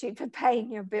 gratitude for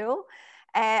paying your bill.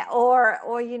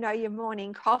 or you know, your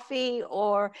morning coffee,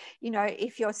 or you know,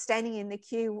 if you're standing in the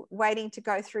queue waiting to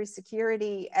go through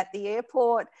security at the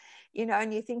airport, you know,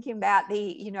 and you're thinking about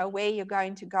you know, where you're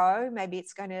going to go. Maybe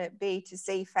it's going to be to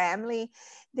see family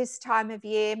this time of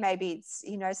year. Maybe it's,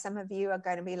 you know, some of you are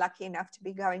going to be lucky enough to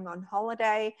be going on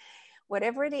holiday.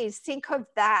 Whatever it is, think of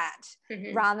that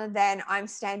rather than I'm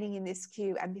standing in this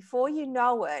queue, and before you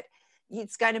know it,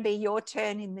 it's going to be your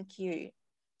turn in the queue.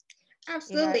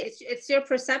 Absolutely. You know? It's your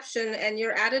perception and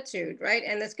your attitude, right?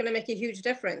 And it's going to make a huge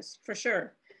difference for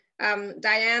sure.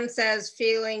 Diane says,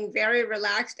 feeling very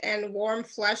relaxed and warm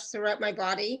flush throughout my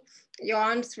body,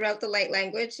 yawned throughout the light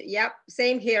language. Yep,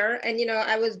 same here. And, you know,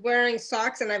 I was wearing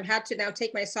socks and I've had to now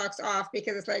take my socks off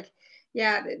because it's like,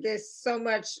 yeah, there's so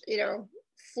much, you know,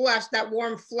 flush, that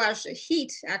warm flush,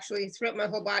 heat actually throughout my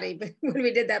whole body when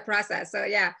we did that process. So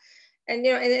yeah. And,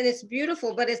 you know, and it's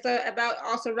beautiful, but it's about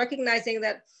also recognizing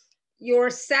that your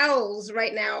cells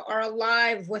right now are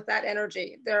alive with that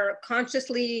energy. They're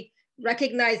consciously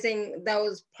recognizing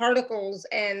those particles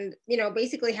and, you know,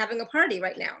 basically having a party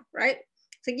right now, right?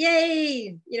 It's like,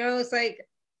 yay, you know, it's like,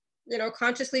 you know,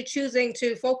 consciously choosing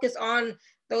to focus on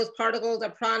those particles, the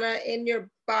prana in your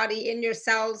body, in your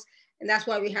cells. And that's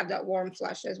why we have that warm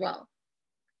flush as well,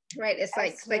 right? It's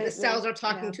like the cells are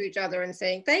talking to each other and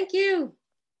saying, thank you.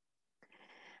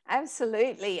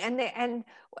 Absolutely. And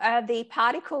the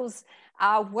particles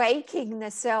are waking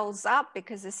the cells up,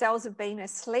 because the cells have been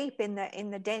asleep in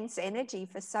the dense energy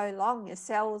for so long. Your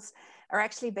cells are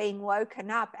actually being woken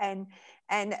up and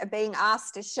being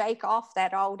asked to shake off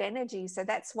that old energy. So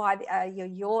that's why you're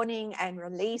yawning and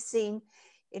releasing.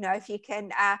 You know, if you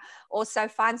can also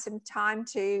find some time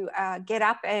to get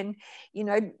up and, you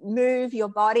know, move your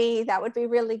body, that would be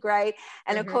really great.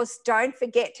 And of course, don't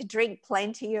forget to drink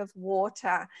plenty of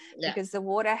water, because the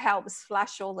water helps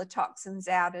flush all the toxins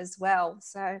out as well.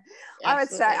 So absolutely. I would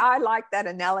say, I like that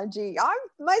analogy.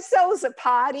 My cells are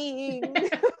partying.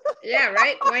 Yeah,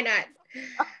 right? Why not?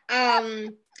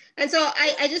 And so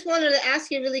I just wanted to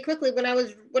ask you really quickly, when I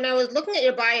was looking at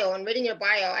your bio and reading your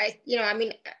bio,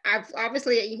 I've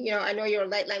obviously, you know, I know you're a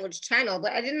light language channel,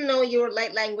 but I didn't know you were a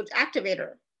light language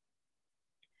activator.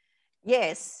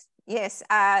 Yes.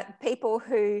 Some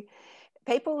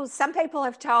people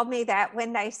have told me that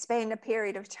when they spend a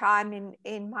period of time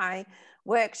in my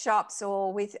workshops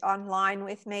or online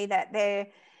with me, that they're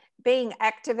being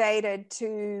activated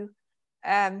to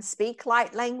speak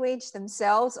light language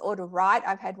themselves, or to write.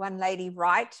 I've had one lady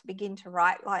begin to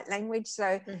write light language.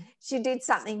 So she did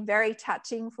something very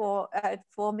touching for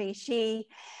me. She,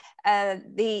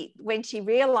 when she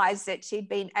realized that she'd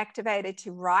been activated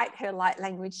to write her light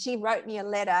language, she wrote me a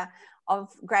letter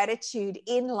of gratitude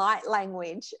in light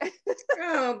language.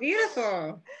 Oh,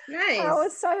 beautiful. Nice.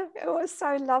 It was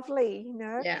so lovely, you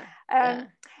know.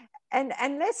 And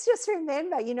let's just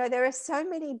remember, you know, there are so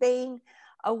many being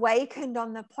awakened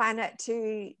on the planet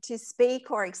to speak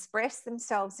or express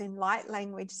themselves in light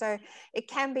language. So it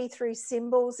can be through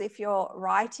symbols if you're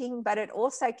writing, but it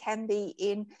also can be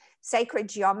in sacred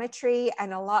geometry,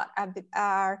 and a lot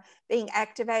are being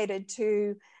activated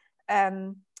to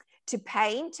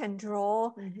paint and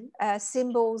draw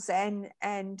symbols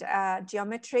and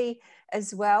geometry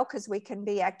as well, because we can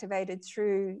be activated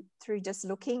through just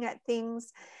looking at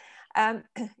things.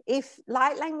 If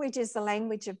light language is the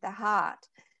language of the heart,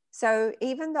 so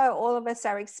even though all of us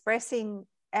are expressing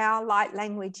our light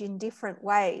language in different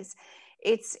ways,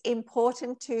 it's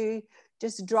important to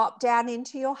just drop down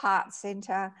into your heart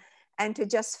center and to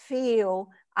just feel,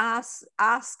 ask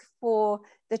for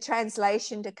the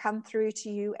translation to come through to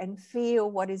you and feel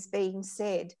what is being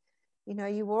said. You know,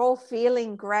 you were all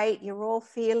feeling great. You're all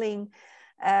feeling,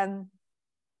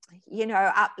 you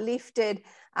know, uplifted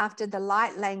after the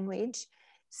light language.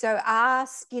 So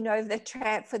ask, you know,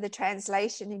 for the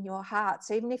translation in your heart.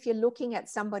 So even if you're looking at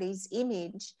somebody's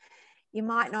image, you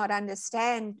might not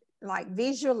understand like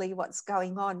visually what's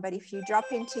going on, but if you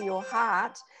drop into your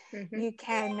heart, you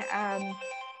can,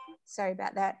 sorry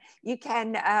about that, you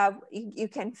can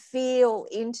feel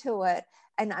into it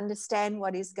and understand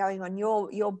what is going on.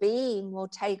 Your being will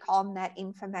take on that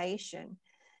information.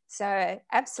 So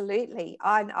absolutely,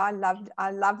 I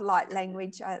love light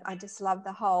language. I just love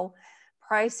the whole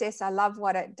process. I love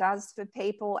what it does for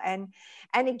people. And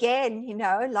again, you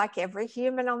know, like every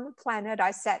human on the planet,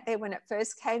 I sat there when it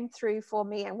first came through for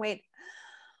me and went,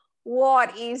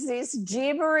 what is this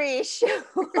gibberish?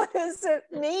 What does it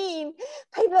mean?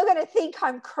 People are going to think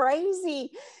I'm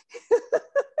crazy.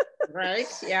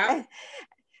 Right, yeah.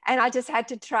 And I just had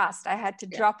to trust. I had to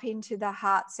drop into the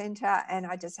heart center, and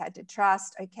I just had to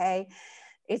trust, okay,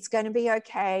 It's going to be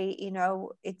okay. You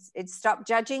know, it's stop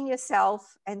judging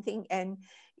yourself and think, and,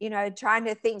 you know, trying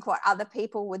to think what other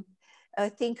people would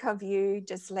think of you.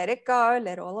 Just let it go,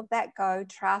 let all of that go,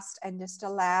 trust, and just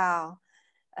allow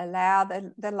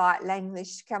the light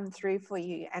language to come through for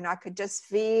you. And I could just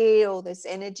feel this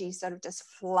energy sort of just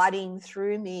flooding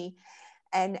through me,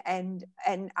 and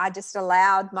I just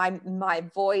allowed my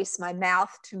voice, my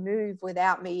mouth to move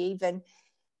without me even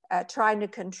trying to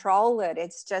control it.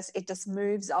 It just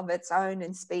moves of its own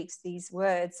and speaks these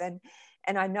words, and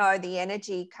I know the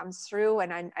energy comes through,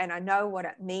 and I know what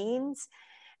it means,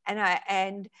 and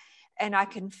I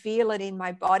can feel it in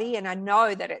my body, and I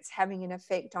know that it's having an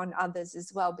effect on others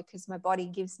as well, because my body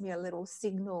gives me a little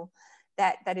signal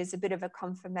that is a bit of a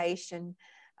confirmation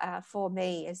for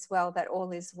me as well, that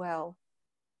all is well.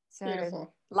 So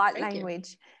beautiful. Light Thank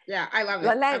language. You. Yeah, I love it.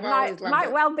 I've always loved might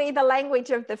it. well be the language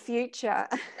of the future.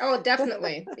 Oh,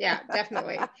 definitely. Yeah,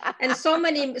 definitely. And so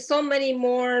many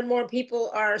more people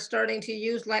are starting to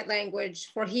use light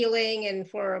language for healing and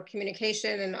for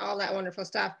communication and all that wonderful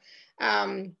stuff.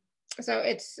 So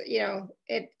it's, you know,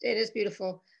 it is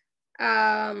beautiful.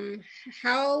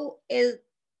 How is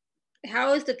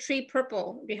the tree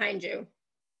purple behind you?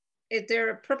 Is there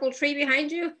a purple tree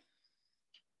behind you?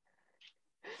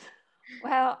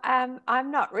 Well,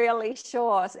 I'm not really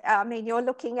sure. I mean, you're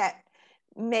looking at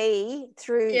me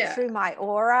through my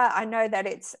aura. I know that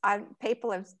it's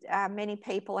many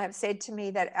people have said to me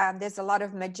that there's a lot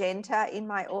of magenta in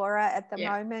my aura at the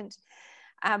moment.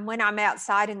 When I'm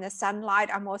outside in the sunlight,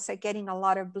 I'm also getting a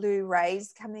lot of blue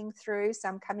rays coming through. So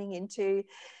I'm coming into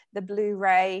the blue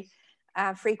ray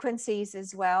frequencies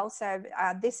as well. So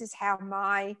this is how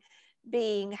my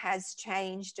being has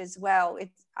changed as well.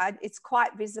 It's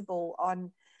quite visible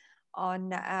on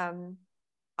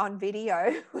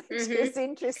video, which is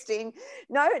interesting.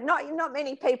 No, not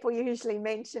many people usually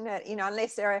mention it, you know,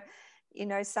 unless they're a, you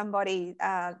know, somebody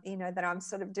you know, that I'm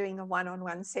sort of doing a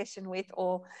one-on-one session with,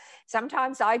 or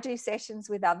sometimes I do sessions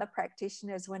with other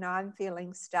practitioners when I'm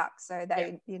feeling stuck. So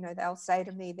they, you know, they'll say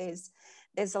to me,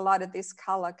 there's a lot of this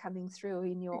color coming through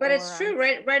in your aura. It's true,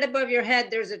 right above your head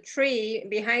there's a tree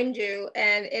behind you,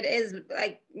 and it is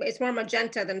like, it's more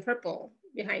magenta than purple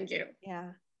behind you. Yeah,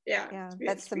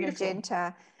 that's the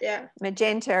beautiful.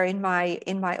 magenta in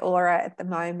my aura at the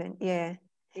moment.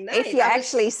 Nice. If you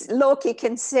actually look, you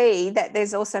can see that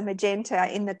there's also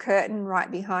magenta in the curtain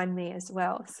right behind me as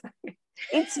well. So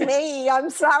it's me. I'm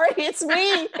sorry, it's me.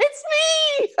 It's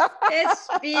me. It's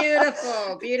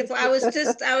beautiful. I was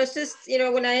just, you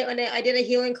know, when I did a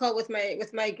healing call with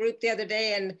my group the other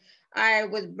day, and I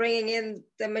was bringing in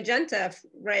the magenta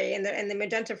ray and the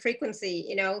magenta frequency,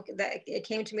 you know, that it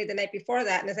came to me the night before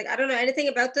that. And it's like, I don't know anything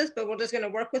about this, but we're just going to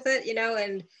work with it, you know?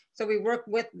 And so we worked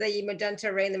with the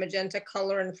magenta ray and the magenta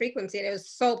color and frequency, and it was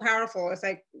so powerful. It's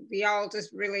like, we all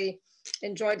just really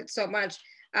enjoyed it so much.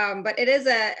 But it is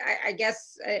I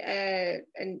guess, a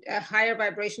higher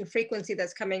vibration frequency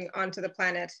that's coming onto the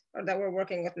planet, or that we're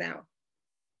working with now.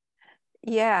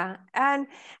 Yeah.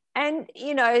 And,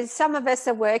 you know, some of us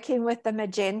are working with the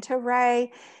magenta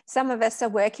ray. Some of us are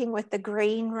working with the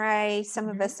green ray. Some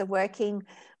of us are working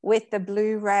with the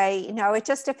blue ray. You know, it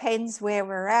just depends where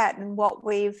we're at and what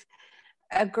we've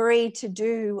agreed to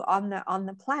do on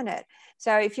the planet.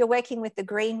 So if you're working with the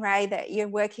green ray, that you're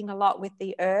working a lot with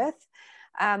the earth.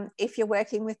 If you're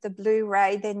working with the blue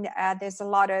ray, then there's a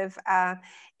lot of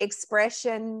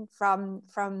expression from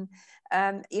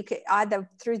you could either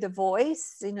through the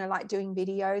voice, you know, like doing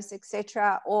videos,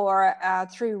 etc., or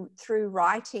through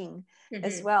writing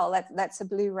as well. That's a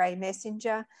blue ray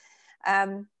messenger.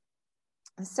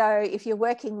 So if you're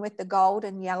working with the gold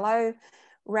and yellow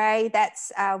ray,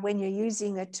 that's when you're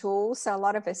using a tool. So a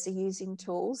lot of us are using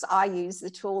tools. I use the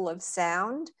tool of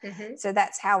sound. So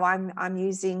that's how I'm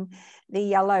using the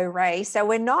yellow ray. So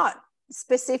we're not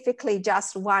specifically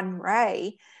just one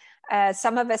ray.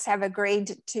 Some of us have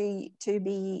agreed to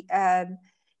be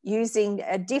using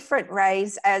different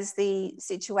rays as the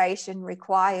situation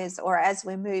requires, or as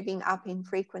we're moving up in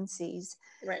frequencies.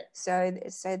 Right. So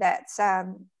that's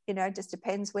you know, just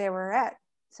depends where we're at.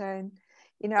 So,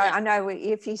 you know, I know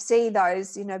if you see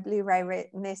those, you know, blue ray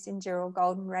messenger or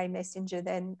golden ray messenger,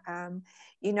 then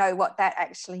you know what that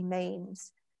actually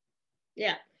means.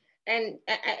 Yeah. And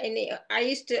I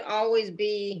used to always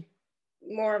be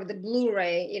more of the blue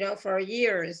ray, you know, for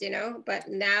years, you know, but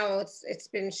now it's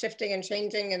been shifting and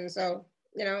changing. And so,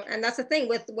 you know, and that's the thing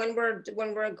with when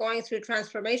we're going through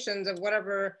transformations of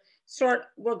whatever sort,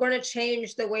 we're going to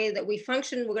change the way that we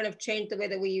function. We're going to change the way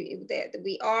that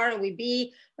we are and we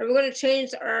be, and we're going to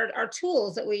change our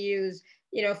tools that we use.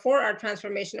 you know, for our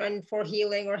transformation and for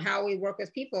healing or how we work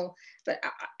with people. But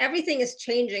everything is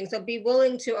changing. So be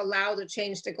willing to allow the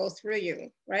change to go through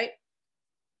you, right?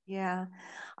 Yeah,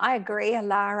 I agree,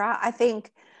 Alara. I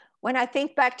think when I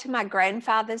think back to my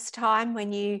grandfather's time,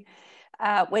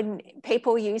 when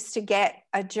people used to get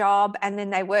a job and then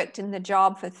they worked in the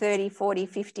job for 30, 40,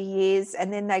 50 years,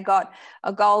 and then they got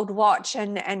a gold watch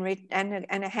and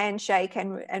a handshake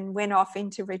and went off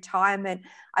into retirement.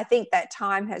 I think that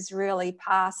time has really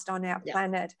passed on our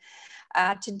planet.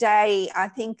 Today, I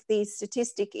think the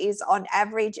statistic is on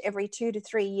average every 2 to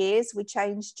 3 years we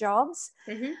change jobs.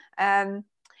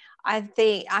 I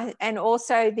think, and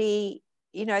also the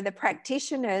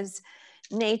practitioners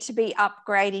need to be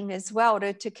upgrading as well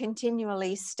to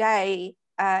continually stay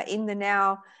in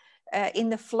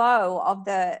the flow of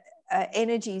the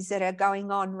energies that are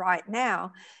going on right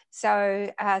now.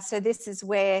 So this is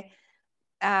where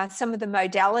some of the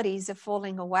modalities are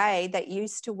falling away that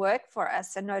used to work for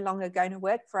us are no longer going to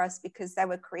work for us because they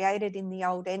were created in the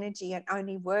old energy and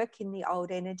only work in the old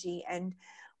energy. And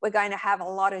we're going to have a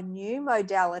lot of new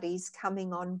modalities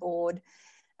coming on board,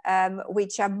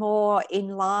 which are more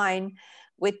in line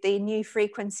with the new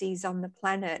frequencies on the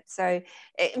planet. So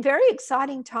very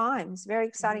exciting times, very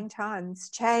exciting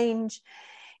times. Change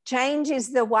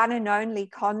is the one and only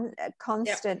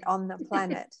constant on the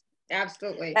planet.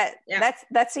 Absolutely.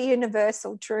 That's a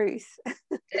universal truth.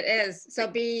 It is. So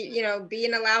be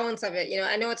an allowance of it.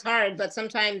 I know it's hard, but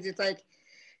sometimes it's like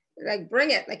bring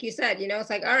it, like you said, it's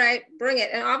like, all right, bring it.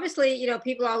 And obviously,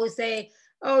 people always say,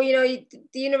 oh, the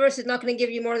universe is not going to give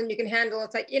you more than you can handle.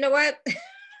 It's like, you know what?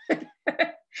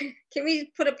 Can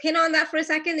we put a pin on that for a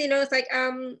second? It's like,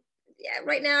 yeah,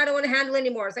 right now I don't want to handle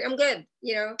anymore. It's like, I'm good,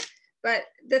 But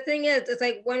the thing is, it's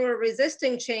like when we're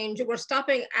resisting change, we're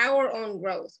stopping our own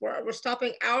growth. We're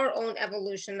stopping our own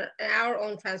evolution and our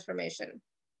own transformation.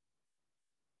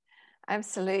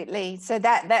 Absolutely. So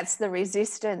that's the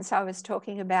resistance I was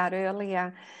talking about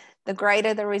earlier. The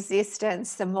greater the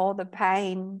resistance, the more the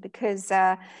pain, because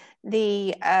the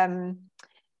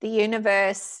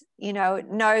universe,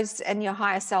 knows, and your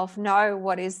higher self know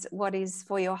what is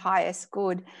for your highest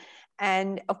good.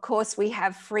 And of course, we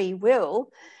have free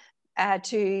will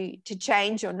to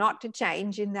change or not to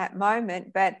change in that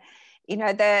moment. But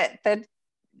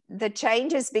the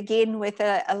changes begin with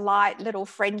a light little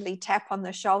friendly tap on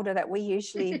the shoulder that we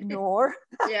usually ignore.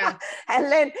 Yeah.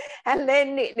 and then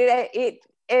it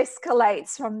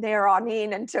escalates from there on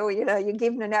in until you're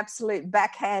given an absolute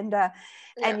backhander.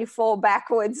 Yeah. And you fall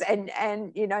backwards and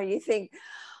you think,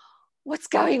 what's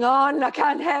going on? I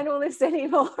can't handle this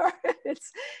anymore.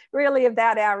 It's really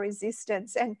about our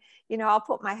resistance. And I'll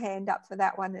put my hand up for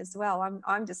that one as well.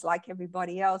 I'm just like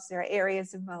everybody else. There are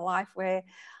areas of my life where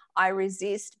I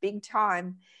resist big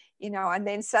time, and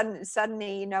then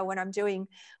suddenly, when I'm doing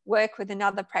work with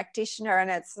another practitioner and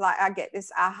it's like, I get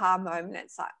this aha moment.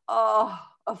 It's like, oh,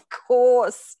 of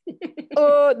course.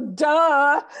 Oh,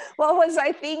 duh. What was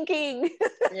I thinking?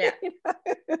 Yeah.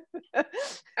 But,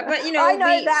 I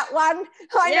know that one.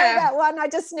 I know that one. I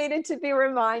just needed to be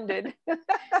reminded.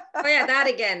 Oh yeah, that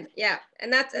again. Yeah.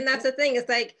 And that's the thing. It's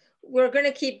like, we're going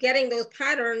to keep getting those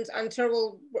patterns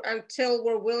until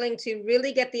we're willing to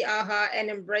really get the aha and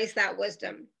embrace that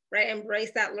wisdom, right?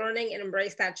 Embrace that learning and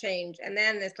embrace that change. And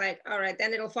then it's like, all right,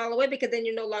 then it'll fall away because then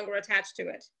you're no longer attached to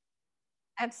it.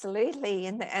 Absolutely.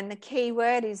 And the key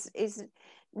word is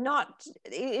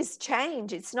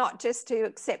change. It's not just to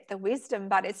accept the wisdom,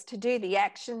 but it's to do the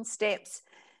action steps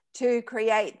to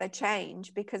create the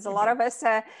change, because a lot of us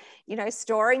are,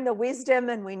 storing the wisdom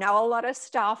and we know a lot of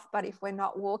stuff, but if we're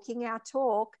not walking our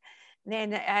talk,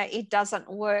 then it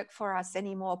doesn't work for us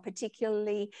anymore,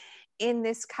 particularly in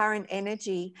this current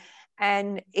energy.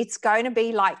 And it's going to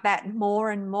be like that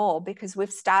more and more, because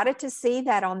we've started to see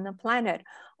that on the planet.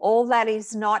 All that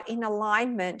is not in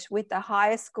alignment with the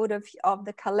highest good of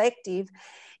the collective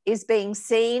is being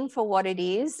seen for what it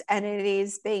is, and it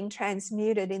is being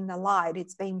transmuted in the light.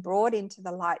 It's being brought into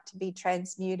the light to be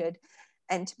transmuted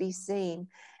and to be seen.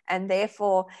 And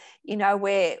therefore,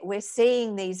 we're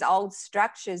seeing these old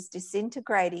structures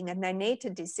disintegrating, and they need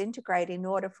to disintegrate in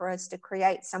order for us to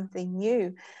create something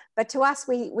new. But to us,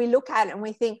 we look at it and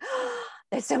we think, oh,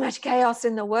 there's so much chaos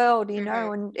in the world,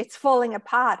 and it's falling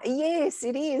apart. Yes,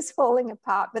 it is falling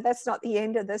apart, but that's not the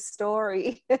end of the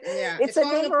story. Yeah, it's a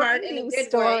never-ending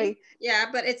story. Way. Yeah,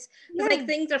 but it's like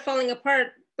things are falling apart,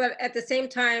 but at the same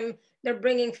time, they're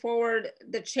bringing forward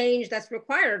the change that's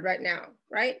required right now,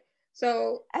 right?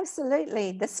 So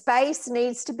absolutely, the space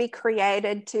needs to be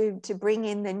created to bring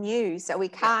in the new. So we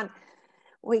can't,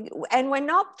 we're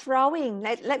not throwing.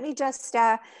 Let me just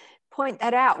point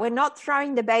that out. We're not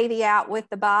throwing the baby out with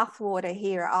the bathwater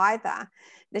here either.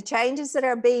 The changes that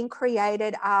are being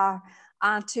created are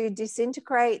to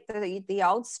disintegrate the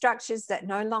old structures that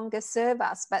no longer serve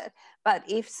us. But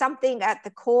if something at the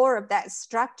core of that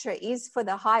structure is for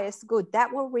the highest good,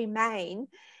 that will remain,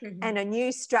 and a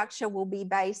new structure will be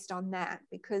based on that,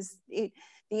 because the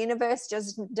universe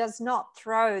just does not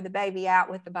throw the baby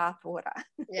out with the bathwater.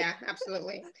 Yeah,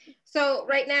 absolutely. So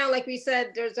right now, like we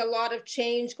said, there's a lot of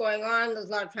change going on. There's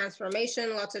a lot of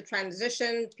transformation, lots of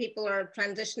transition. People are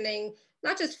transitioning,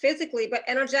 not just physically, but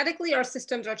energetically, our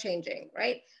systems are changing,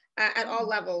 right? At all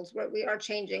levels, we are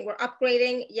changing. We're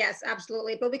upgrading, yes,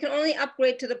 absolutely. But we can only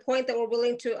upgrade to the point that we're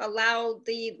willing to allow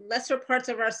the lesser parts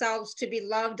of ourselves to be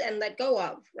loved and let go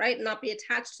of, right? Not be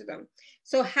attached to them.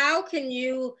 So how can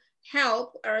you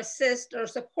help or assist or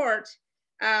support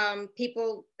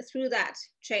people through that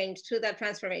change, through that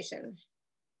transformation?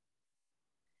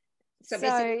 So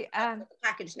basically, the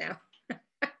package now.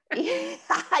 Yeah,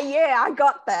 I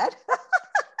got that.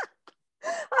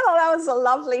 Oh, that was a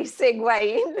lovely segue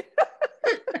in.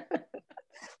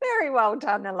 Very well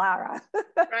done, Alara.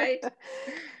 Right.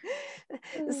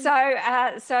 So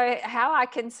how I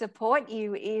can support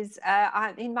you is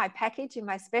in my package, in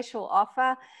my special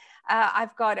offer,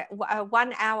 I've got a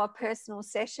 1 hour personal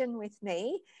session with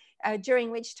me,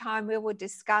 during which time we will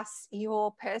discuss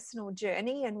your personal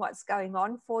journey and what's going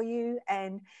on for you.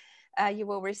 And you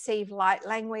will receive light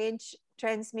language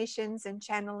transmissions and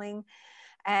channeling,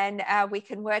 and we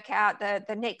can work out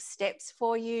the next steps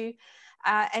for you.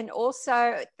 And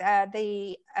also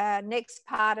the next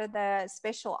part of the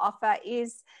special offer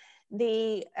is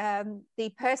the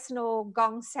personal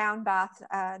gong sound bath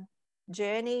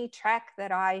journey track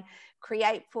that I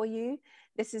create for you.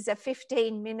 This is a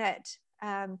 15-minute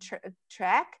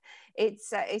track. It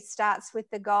starts with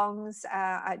the gongs.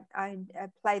 I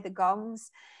play the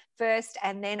gongs first,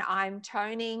 and then I'm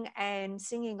toning and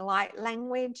singing light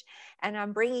language, and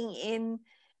I'm bringing in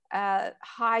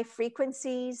high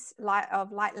frequencies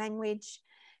of light language,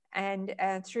 and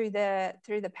through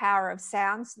the power of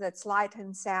sound. So that's light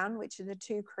and sound, which are the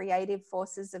two creative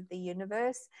forces of the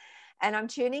universe. And I'm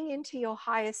tuning into your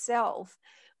higher self,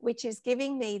 which is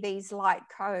giving me these light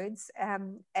codes,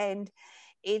 and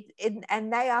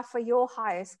they are for your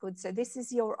highest good. So this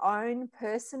is your own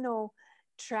personal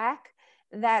track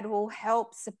that will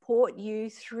help support you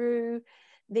through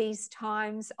these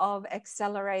times of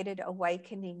accelerated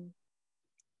awakening.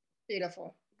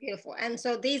 Beautiful, beautiful. And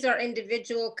so these are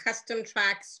individual custom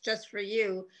tracks just for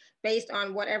you, based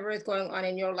on whatever is going on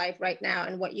in your life right now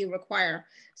and what you require.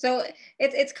 So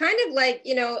it's kind of like,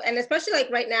 you know, and especially like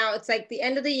right now, it's like the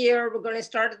end of the year, we're going to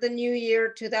start the new year,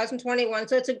 2021.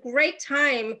 So it's a great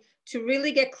time to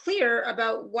really get clear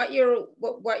about what you're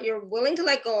willing to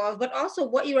let go of, but also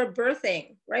what you are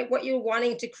birthing, right? What you're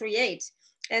wanting to create.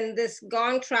 And this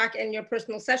gong track in your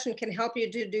personal session can help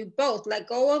you to do both, let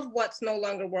go of what's no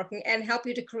longer working and help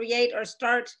you to create or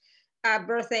start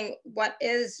birthing what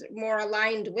is more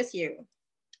aligned with you.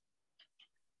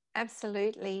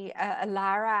 Absolutely,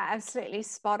 Alara, absolutely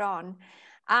spot on.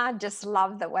 I just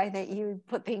love the way that you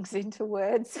put things into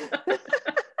words.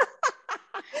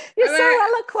 You're so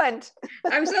eloquent.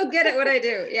 I'm so good at what I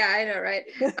do. Yeah, I know, right?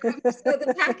 So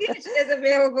the package is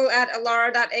available at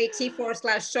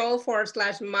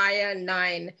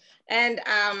alara.at/show/Maya9. And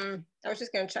I was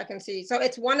just going to check and see. So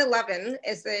it's $111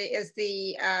 is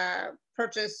the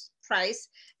purchase price,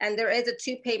 and there is a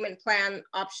 2 payment plan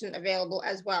option available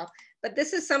as well. But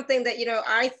this is something that, you know,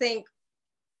 I think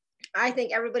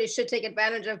everybody should take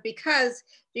advantage of, because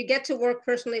you get to work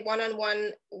personally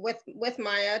one-on-one with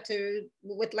Maya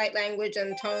with light language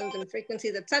and tones and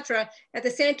frequencies, etc. At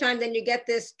the same time, then you get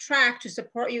this track to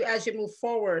support you as you move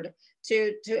forward,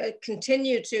 to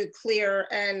continue to clear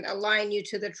and align you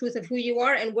to the truth of who you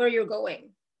are and where you're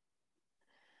going.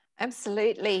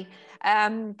 Absolutely.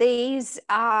 These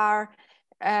are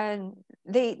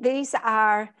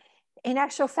in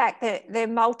actual fact, they're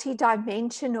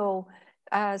multi-dimensional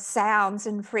sounds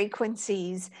and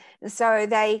frequencies, so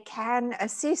they can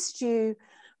assist you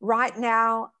right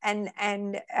now and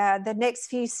the next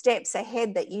few steps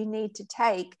ahead that you need to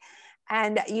take.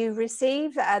 And you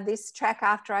receive this track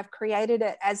after I've created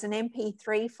it as an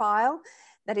MP3 file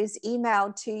that is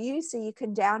emailed to you, so you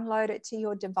can download it to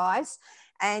your device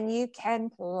and you can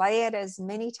play it as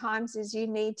many times as you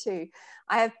need to.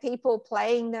 I have people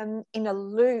playing them in a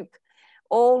loop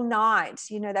all night.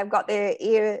 You know, they've got their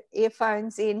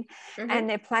earphones in, and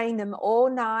they're playing them all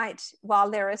night while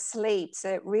they're asleep.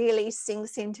 So it really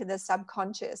sinks into the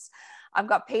subconscious. I've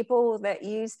got people that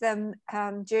use them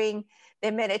during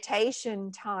their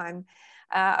meditation time.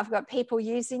 I've got people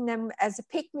using them as a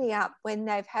pick-me-up when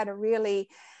they've had a really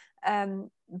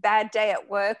bad day at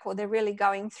work, or they're really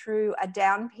going through a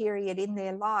down period in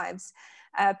their lives.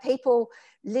 People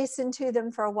listen to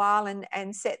them for a while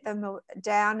and set them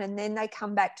down, and then they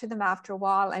come back to them after a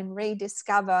while and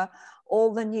rediscover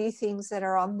all the new things that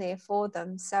are on there for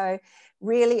them. So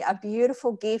really a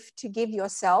beautiful gift to give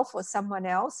yourself or someone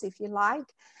else, if you like,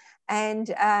 and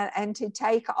to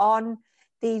take on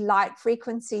the light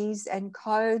frequencies and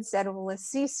codes that will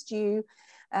assist you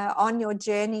on your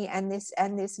journey and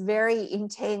this very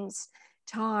intense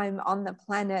time on the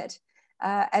planet,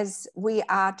 as we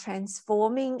are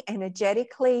transforming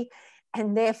energetically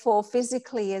and therefore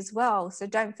physically as well. So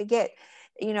don't forget,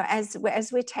 you know, as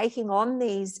we're taking on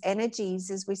these energies,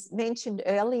 as we mentioned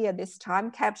earlier, this time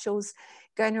capsule's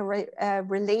going to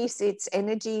release its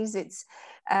energies, its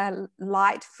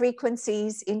light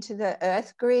frequencies into the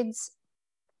earth grids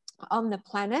on the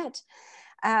planet.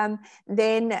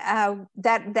 Then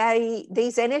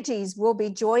these energies will be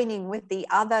joining with the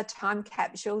other time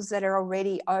capsules that are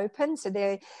already open. So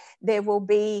there will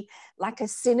be like a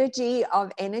synergy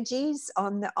of energies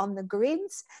on the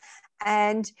grids,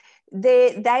 and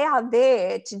they are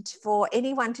there for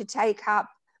anyone to take up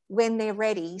when they're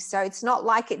ready. So it's not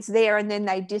like it's there and then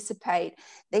they dissipate.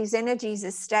 These energies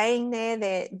are staying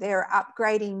there. They're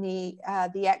upgrading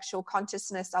the actual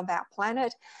consciousness of our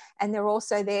planet, and they're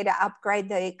also there to upgrade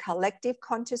the collective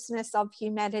consciousness of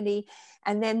humanity,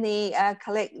 and then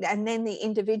the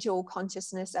individual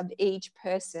consciousness of each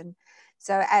person.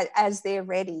 So as they're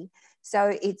ready,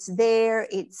 so it's there.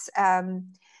 It's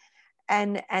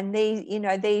and these, you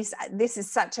know, this is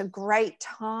such a great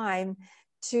time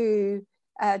to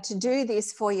do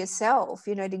this for yourself,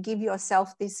 you know, to give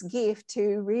yourself this gift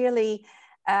to really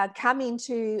come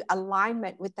into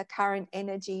alignment with the current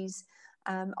energies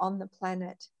on the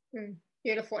planet.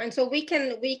 Beautiful. And so we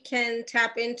can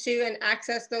tap into and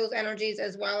access those energies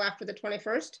as well after the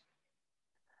 21st?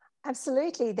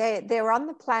 Absolutely. They're on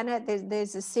the planet.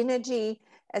 There's a synergy,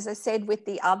 as I said, with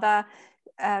the other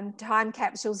time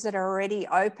capsules that are already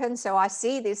open. So I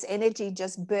see this energy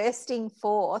just bursting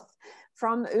forth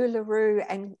from Uluru,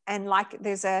 and like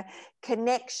there's a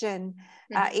connection.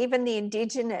 Even the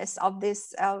indigenous of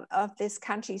this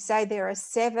country say there are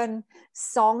 7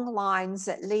 song lines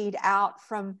that lead out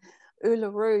from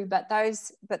Uluru, but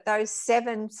those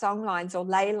 7 song lines, or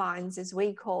ley lines as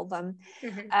we call them,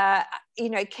 you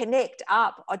know, connect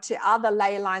up to other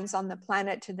ley lines on the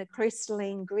planet, to the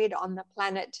crystalline grid on the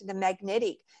planet, to the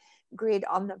magnetic grid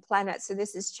on the planet. So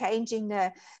this is changing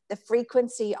the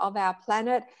frequency of our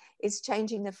planet. It's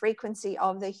changing the frequency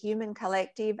of the human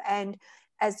collective, and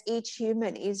as each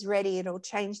human is ready, it'll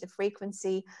change the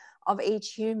frequency of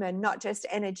each human, not just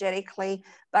energetically,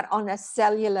 but on a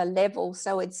cellular level.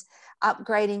 So it's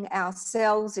upgrading our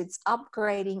cells, it's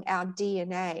upgrading our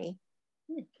DNA.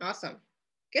 Awesome.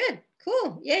 Good.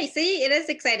 Cool. Yeah, see, it is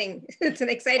exciting. It's an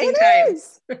exciting time.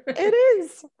 It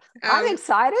is. I'm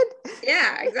excited.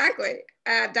 Yeah, exactly.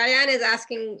 Diane is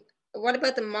asking, what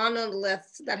about the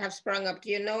monoliths that have sprung up? Do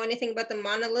you know anything about the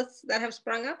monoliths that have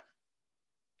sprung up?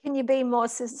 Can you be more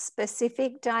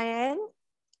specific, Diane?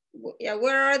 Yeah,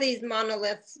 where are these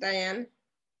monoliths, Diane?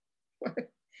 I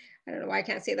don't know why I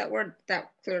can't say that word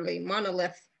that clearly.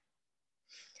 Monolith.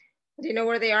 Do you know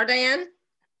where they are, Diane?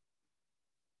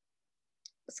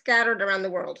 Scattered around the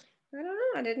world. I don't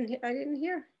know. I didn't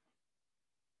hear.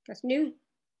 That's new.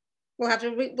 We'll have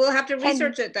to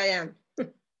research it, Diane.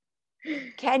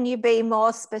 Can you be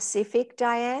more specific,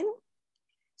 Diane?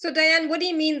 So Diane, what do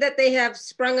you mean that they have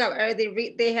sprung up? Are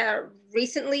they have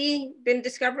recently been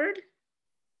discovered?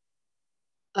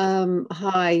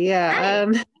 Hi,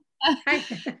 yeah. Hi.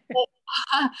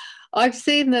 I've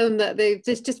seen them, that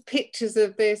there's just pictures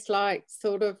of this like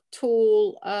sort of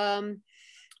tall,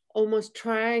 almost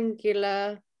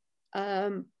triangular,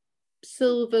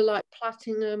 silver, like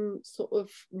platinum sort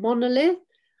of monolith,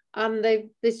 and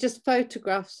there's just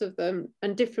photographs of them,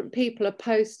 and different people are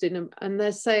posting them, and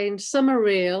they're saying some are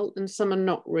real and some are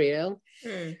not real.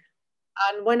 And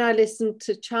when I listen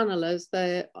to channelers,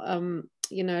 they're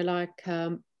you know, like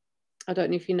I don't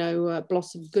know if you know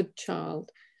Blossom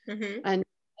Goodchild, and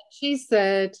she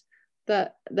said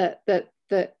that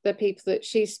the people that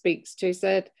she speaks to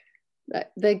said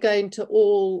that they're going to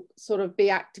all sort of be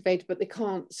activated, but they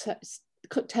can't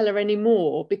tell her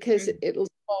anymore because it'll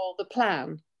spoil the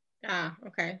plan. Ah,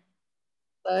 okay.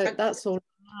 So that's all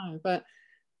I know. But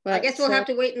I guess we'll have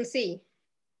to wait and see.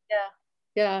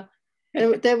 Yeah.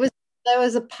 There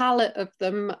was a pallet of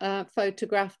them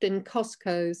photographed in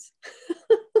Costco's.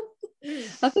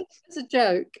 I think it's a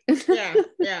joke.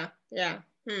 Yeah.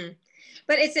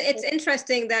 But it's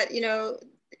interesting that,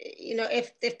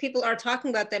 if people are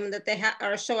talking about them, that they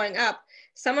are showing up.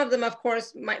 Some of them, of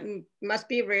course, must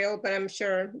be real, but I'm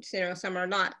sure, some are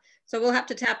not. So we'll have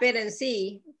to tap in and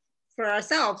see for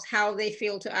ourselves how they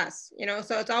feel to us,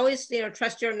 so it's always,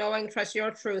 trust your knowing, trust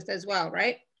your truth as well,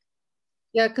 right?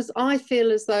 Yeah, because I feel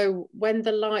as though when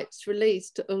the light's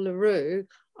released to Uluru,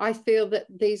 I feel that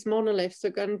these monoliths are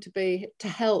going to be to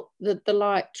help the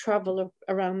light travel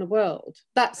around the world.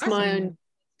 That's awesome. My own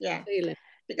feeling.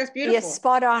 That's beautiful. You're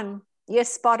spot on. You're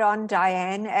spot on,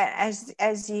 Diane.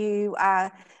 As you are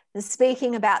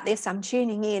speaking about this, I'm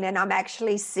tuning in and I'm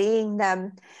actually seeing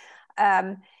them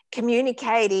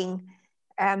communicating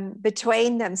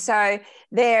between them. So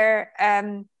they're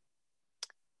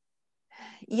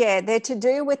to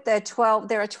do with the 12,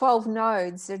 there are 12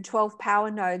 nodes, there are 12 power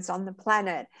nodes on the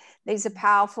planet. These are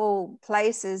powerful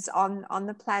places on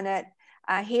the planet.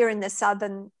 Here in the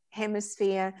Southern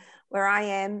Hemisphere, where I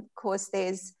am, of course,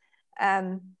 there's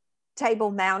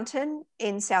Table Mountain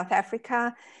in South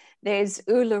Africa. There's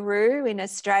Uluru in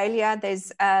Australia.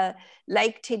 There's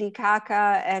Lake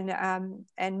Titicaca and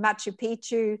Machu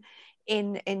Picchu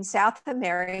in South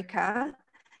America.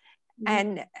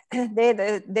 And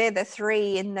they're the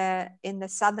three in the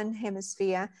Southern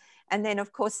Hemisphere, and then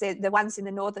of course the ones in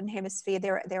the Northern Hemisphere.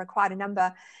 There are quite a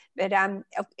number, but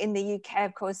in the UK,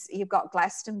 of course, you've got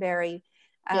Glastonbury,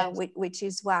 yes. which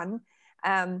is one,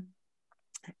 and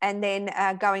then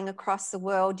going across the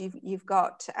world, you've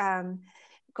got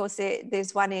of course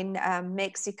there's one in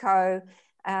Mexico.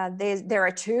 There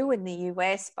are two in the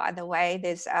US, by the way.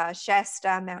 There's Mount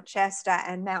Shasta,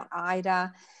 and Mount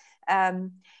Ida.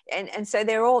 And so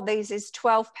they're all there's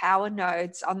 12 power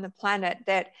nodes on the planet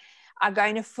that are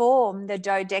going to form the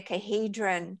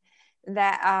dodecahedron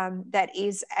that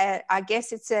is, I guess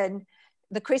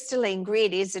the crystalline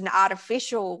grid is an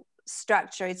artificial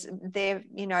structure. It's there,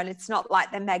 it's not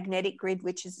like the magnetic grid,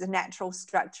 which is the natural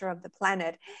structure of the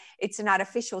planet. It's an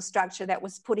artificial structure that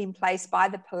was put in place by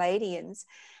the Palladians.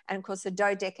 And of course, the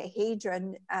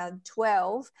dodecahedron,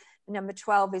 12, number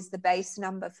 12 is the base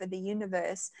number for the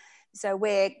universe. So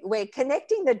we're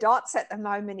connecting the dots at the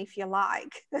moment, if you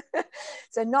like.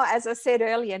 So not, as I said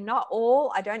earlier, not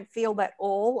all, I don't feel that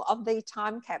all of the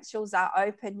time capsules are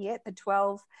open yet, the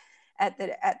 12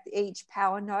 at each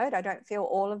power node. I don't feel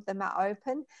all of them are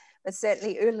open, but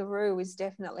certainly Uluru is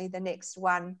definitely the next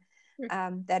one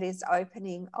that is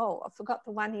opening. Oh, I forgot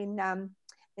the one in,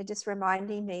 they're just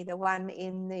reminding me, the one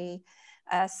in the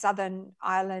southern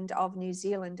island of New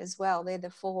Zealand as well. They're the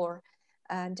 4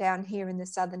 down here in the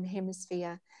Southern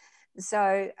Hemisphere.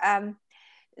 So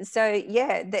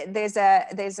yeah, there's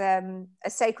a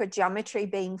sacred geometry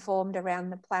being formed around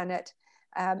the planet,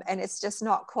 and it's just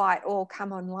not quite all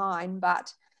come online,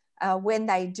 but when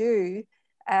they do,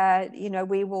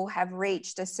 we will have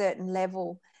reached a certain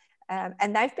level.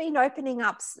 And they've been opening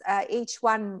up each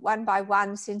one by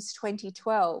one since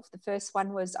 2012. The first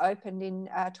one was opened in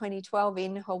 2012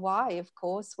 in Hawaii, of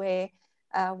course, where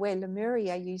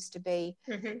Lemuria used to be.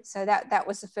 Mm-hmm. So that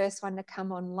was the first one to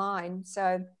come online.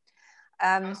 So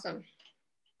awesome.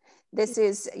 This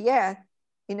is,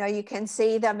 you can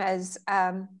see them as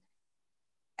I'm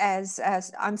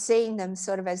seeing them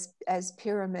sort of as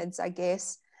pyramids, I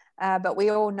guess. But we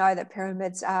all know that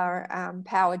pyramids are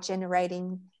power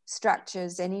generating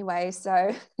structures anyway.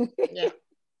 So yeah,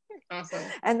 awesome.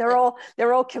 And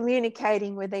they're all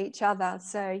communicating with each other.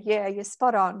 So yeah, you're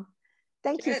spot on.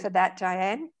 Thank you for that,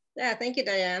 Diane. Yeah, thank you,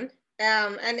 Diane.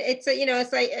 And it's,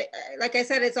 it's like I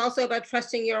said, it's also about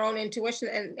trusting your own intuition.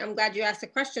 And I'm glad you asked the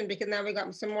question, because now we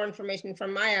got some more information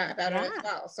from Maya about it as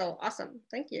well. So awesome.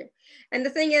 Thank you. And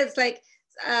the thing is,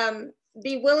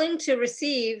 be willing to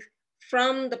receive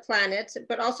from the planet,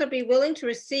 but also be willing to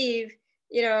receive,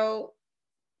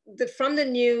 from the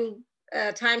new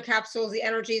time capsules, the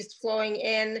energies flowing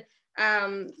in,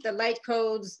 the light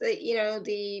codes,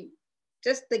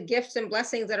 just the gifts and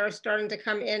blessings that are starting to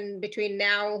come in between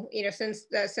now, since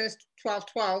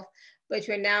 12/12,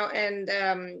 between now and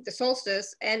the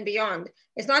solstice and beyond.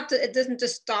 It doesn't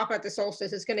just stop at the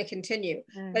solstice, it's going to continue.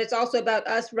 But it's also about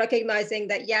us recognizing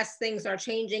that, yes, things are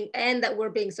changing and that we're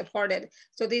being supported.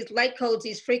 So these light codes,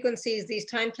 these frequencies, these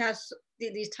time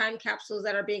capsules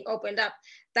that are being opened up,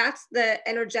 that's the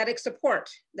energetic support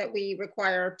that we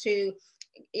require to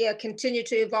continue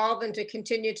to evolve and to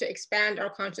continue to expand our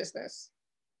consciousness.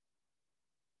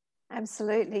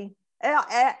 Absolutely.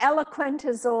 Eloquent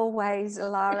as always,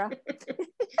 Alara.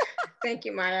 Thank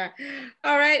you, Maya.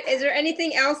 All right. Is there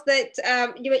anything else that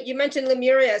you mentioned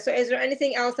Lemuria? So is there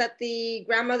anything else that the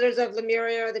grandmothers of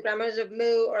Lemuria, or the grandmothers of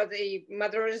Mu, or the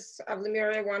mothers of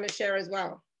Lemuria want to share as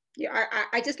well? Yeah,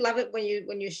 I just love it when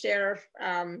you share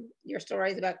your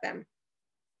stories about them.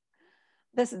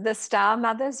 The star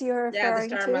mothers you're referring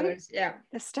to? Yeah, the star mothers, yeah.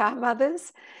 The star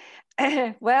mothers.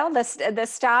 Well, the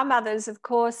star mothers, of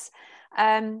course,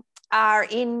 are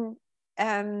in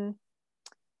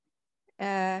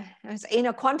a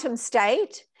quantum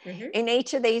state in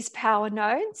each of these power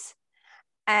nodes,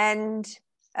 and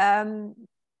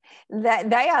that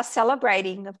they are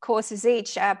celebrating, of course, as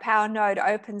each power node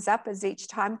opens up, as each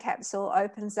time capsule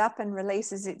opens up and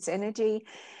releases its energy.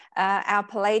 Our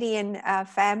Pleiadian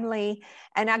family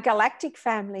and our galactic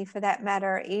family, for that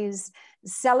matter, is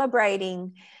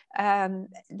celebrating.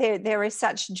 There is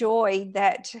such joy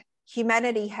that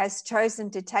humanity has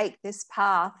chosen to take this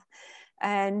path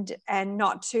and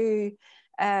not to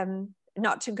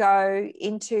go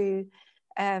into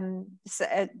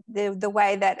the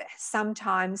way that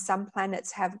sometimes some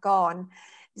planets have gone.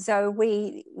 So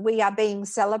we are being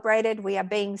celebrated, we are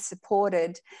being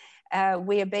supported,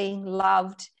 we are being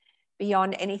loved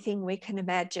beyond anything we can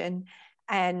imagine.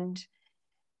 And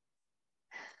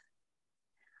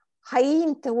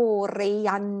hain to re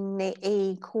anne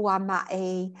e kuama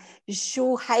e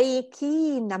shu hai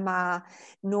ki nama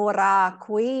nora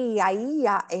kui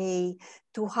aia e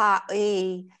tuha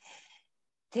e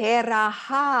tera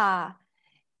ha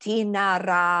tina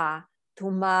ra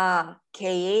tuma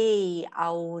ke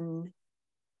aun.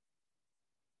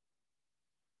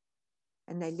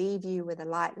 And they leave you with a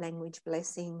light language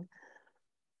blessing.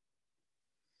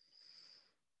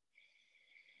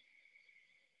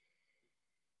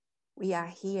 We are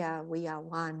here, we are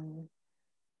one.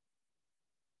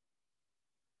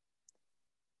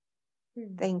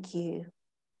 Thank you.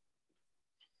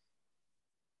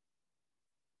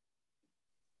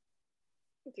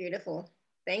 Beautiful.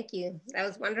 Thank you. That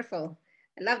was wonderful.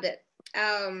 I loved it.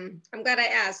 I'm glad I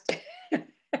asked.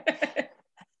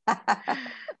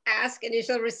 Ask and you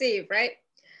shall receive, right?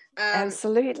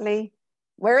 Absolutely.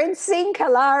 We're in sync,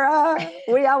 Alara.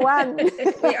 We are one.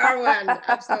 We are one,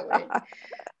 absolutely.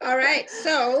 All right,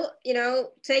 so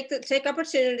take the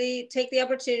opportunity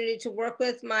to work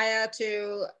with Maya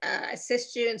to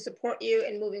assist you and support you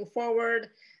in moving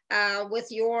forward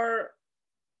with your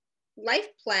life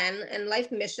plan and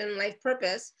life mission, life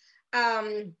purpose,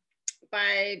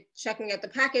 by checking out the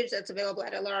package that's available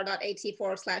at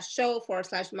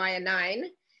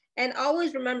alara.at/show/Maya9. And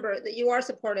always remember that you are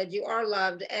supported, you are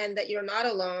loved, and that you're not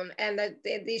alone, and that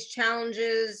these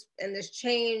challenges and this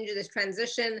change, this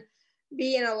transition,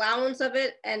 be an allowance of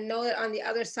it, and know that on the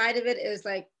other side of it is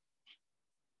like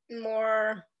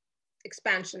more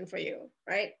expansion for you,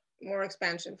 right? More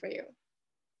expansion for you.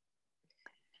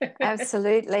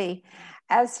 Absolutely.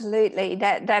 Absolutely.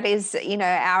 That is,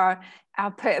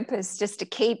 our purpose, just to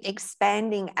keep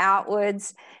expanding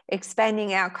outwards,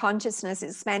 expanding our consciousness,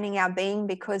 expanding our being,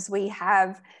 because we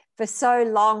have for so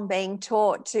long been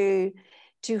taught to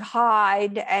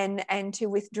hide and to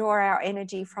withdraw our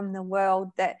energy from the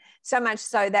world, that so much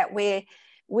so that we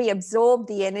absorb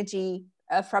the energy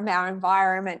from our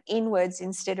environment inwards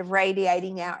instead of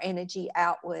radiating our energy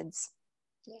outwards.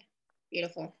 Yeah,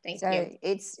 beautiful. Thank you. So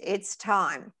it's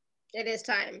time. It is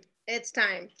time. It's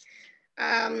time.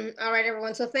 All right,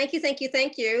 everyone. So thank you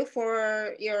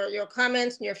for your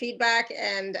comments and your feedback.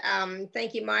 And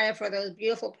thank you, Maya, for those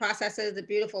beautiful processes, the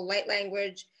beautiful light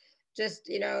language. Just,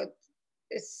 it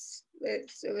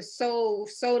was so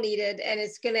needed. And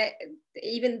it's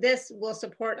even this will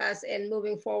support us in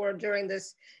moving forward during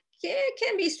this. It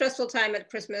can be stressful time at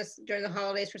Christmas during the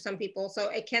holidays for some people. So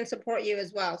it can support you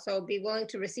as well. So be willing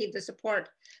to receive the support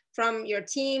from your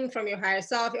team, from your higher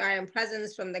self, your I am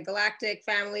presence, from the galactic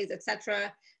families,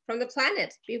 etc., from the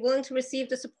planet. Be willing to receive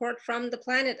the support from the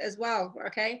planet as well,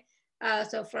 okay?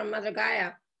 So from Mother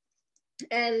Gaia.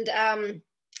 And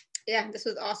yeah, this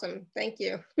was awesome. Thank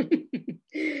you.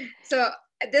 So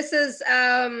this is,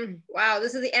 wow,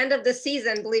 this is the end of the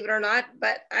season, believe it or not,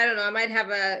 but I don't know, I might have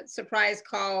a surprise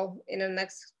call in the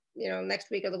next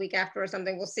week or the week after or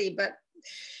something, we'll see, but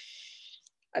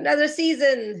another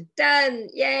season done,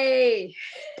 yay.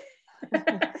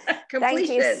 Thank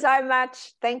you so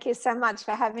much. Thank you so much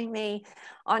for having me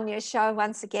on your show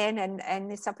once again, and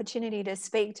this opportunity to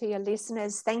speak to your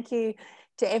listeners. Thank you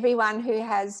to everyone who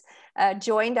has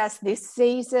joined us this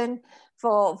season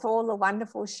for all the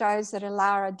wonderful shows that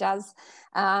Alara does.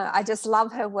 I just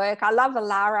love her work. I love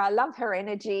Alara. I love her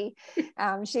energy.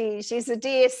 She's a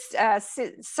dear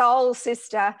soul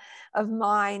sister of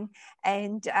mine,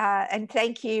 and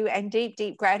thank you, and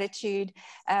deep gratitude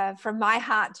from my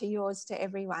heart to yours, to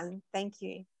everyone. Thank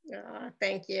you.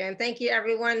 Thank you. And thank you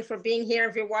everyone for being here.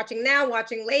 If you're watching now,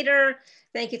 watching later,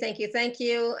 thank you, thank you, thank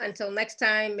you. Until next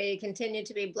time, may you continue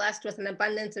to be blessed with an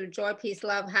abundance of joy, peace,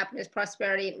 love, happiness,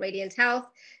 prosperity, radiant health.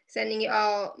 Sending you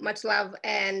all much love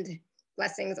and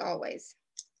blessings always.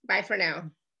 Bye for now.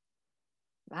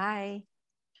 Bye.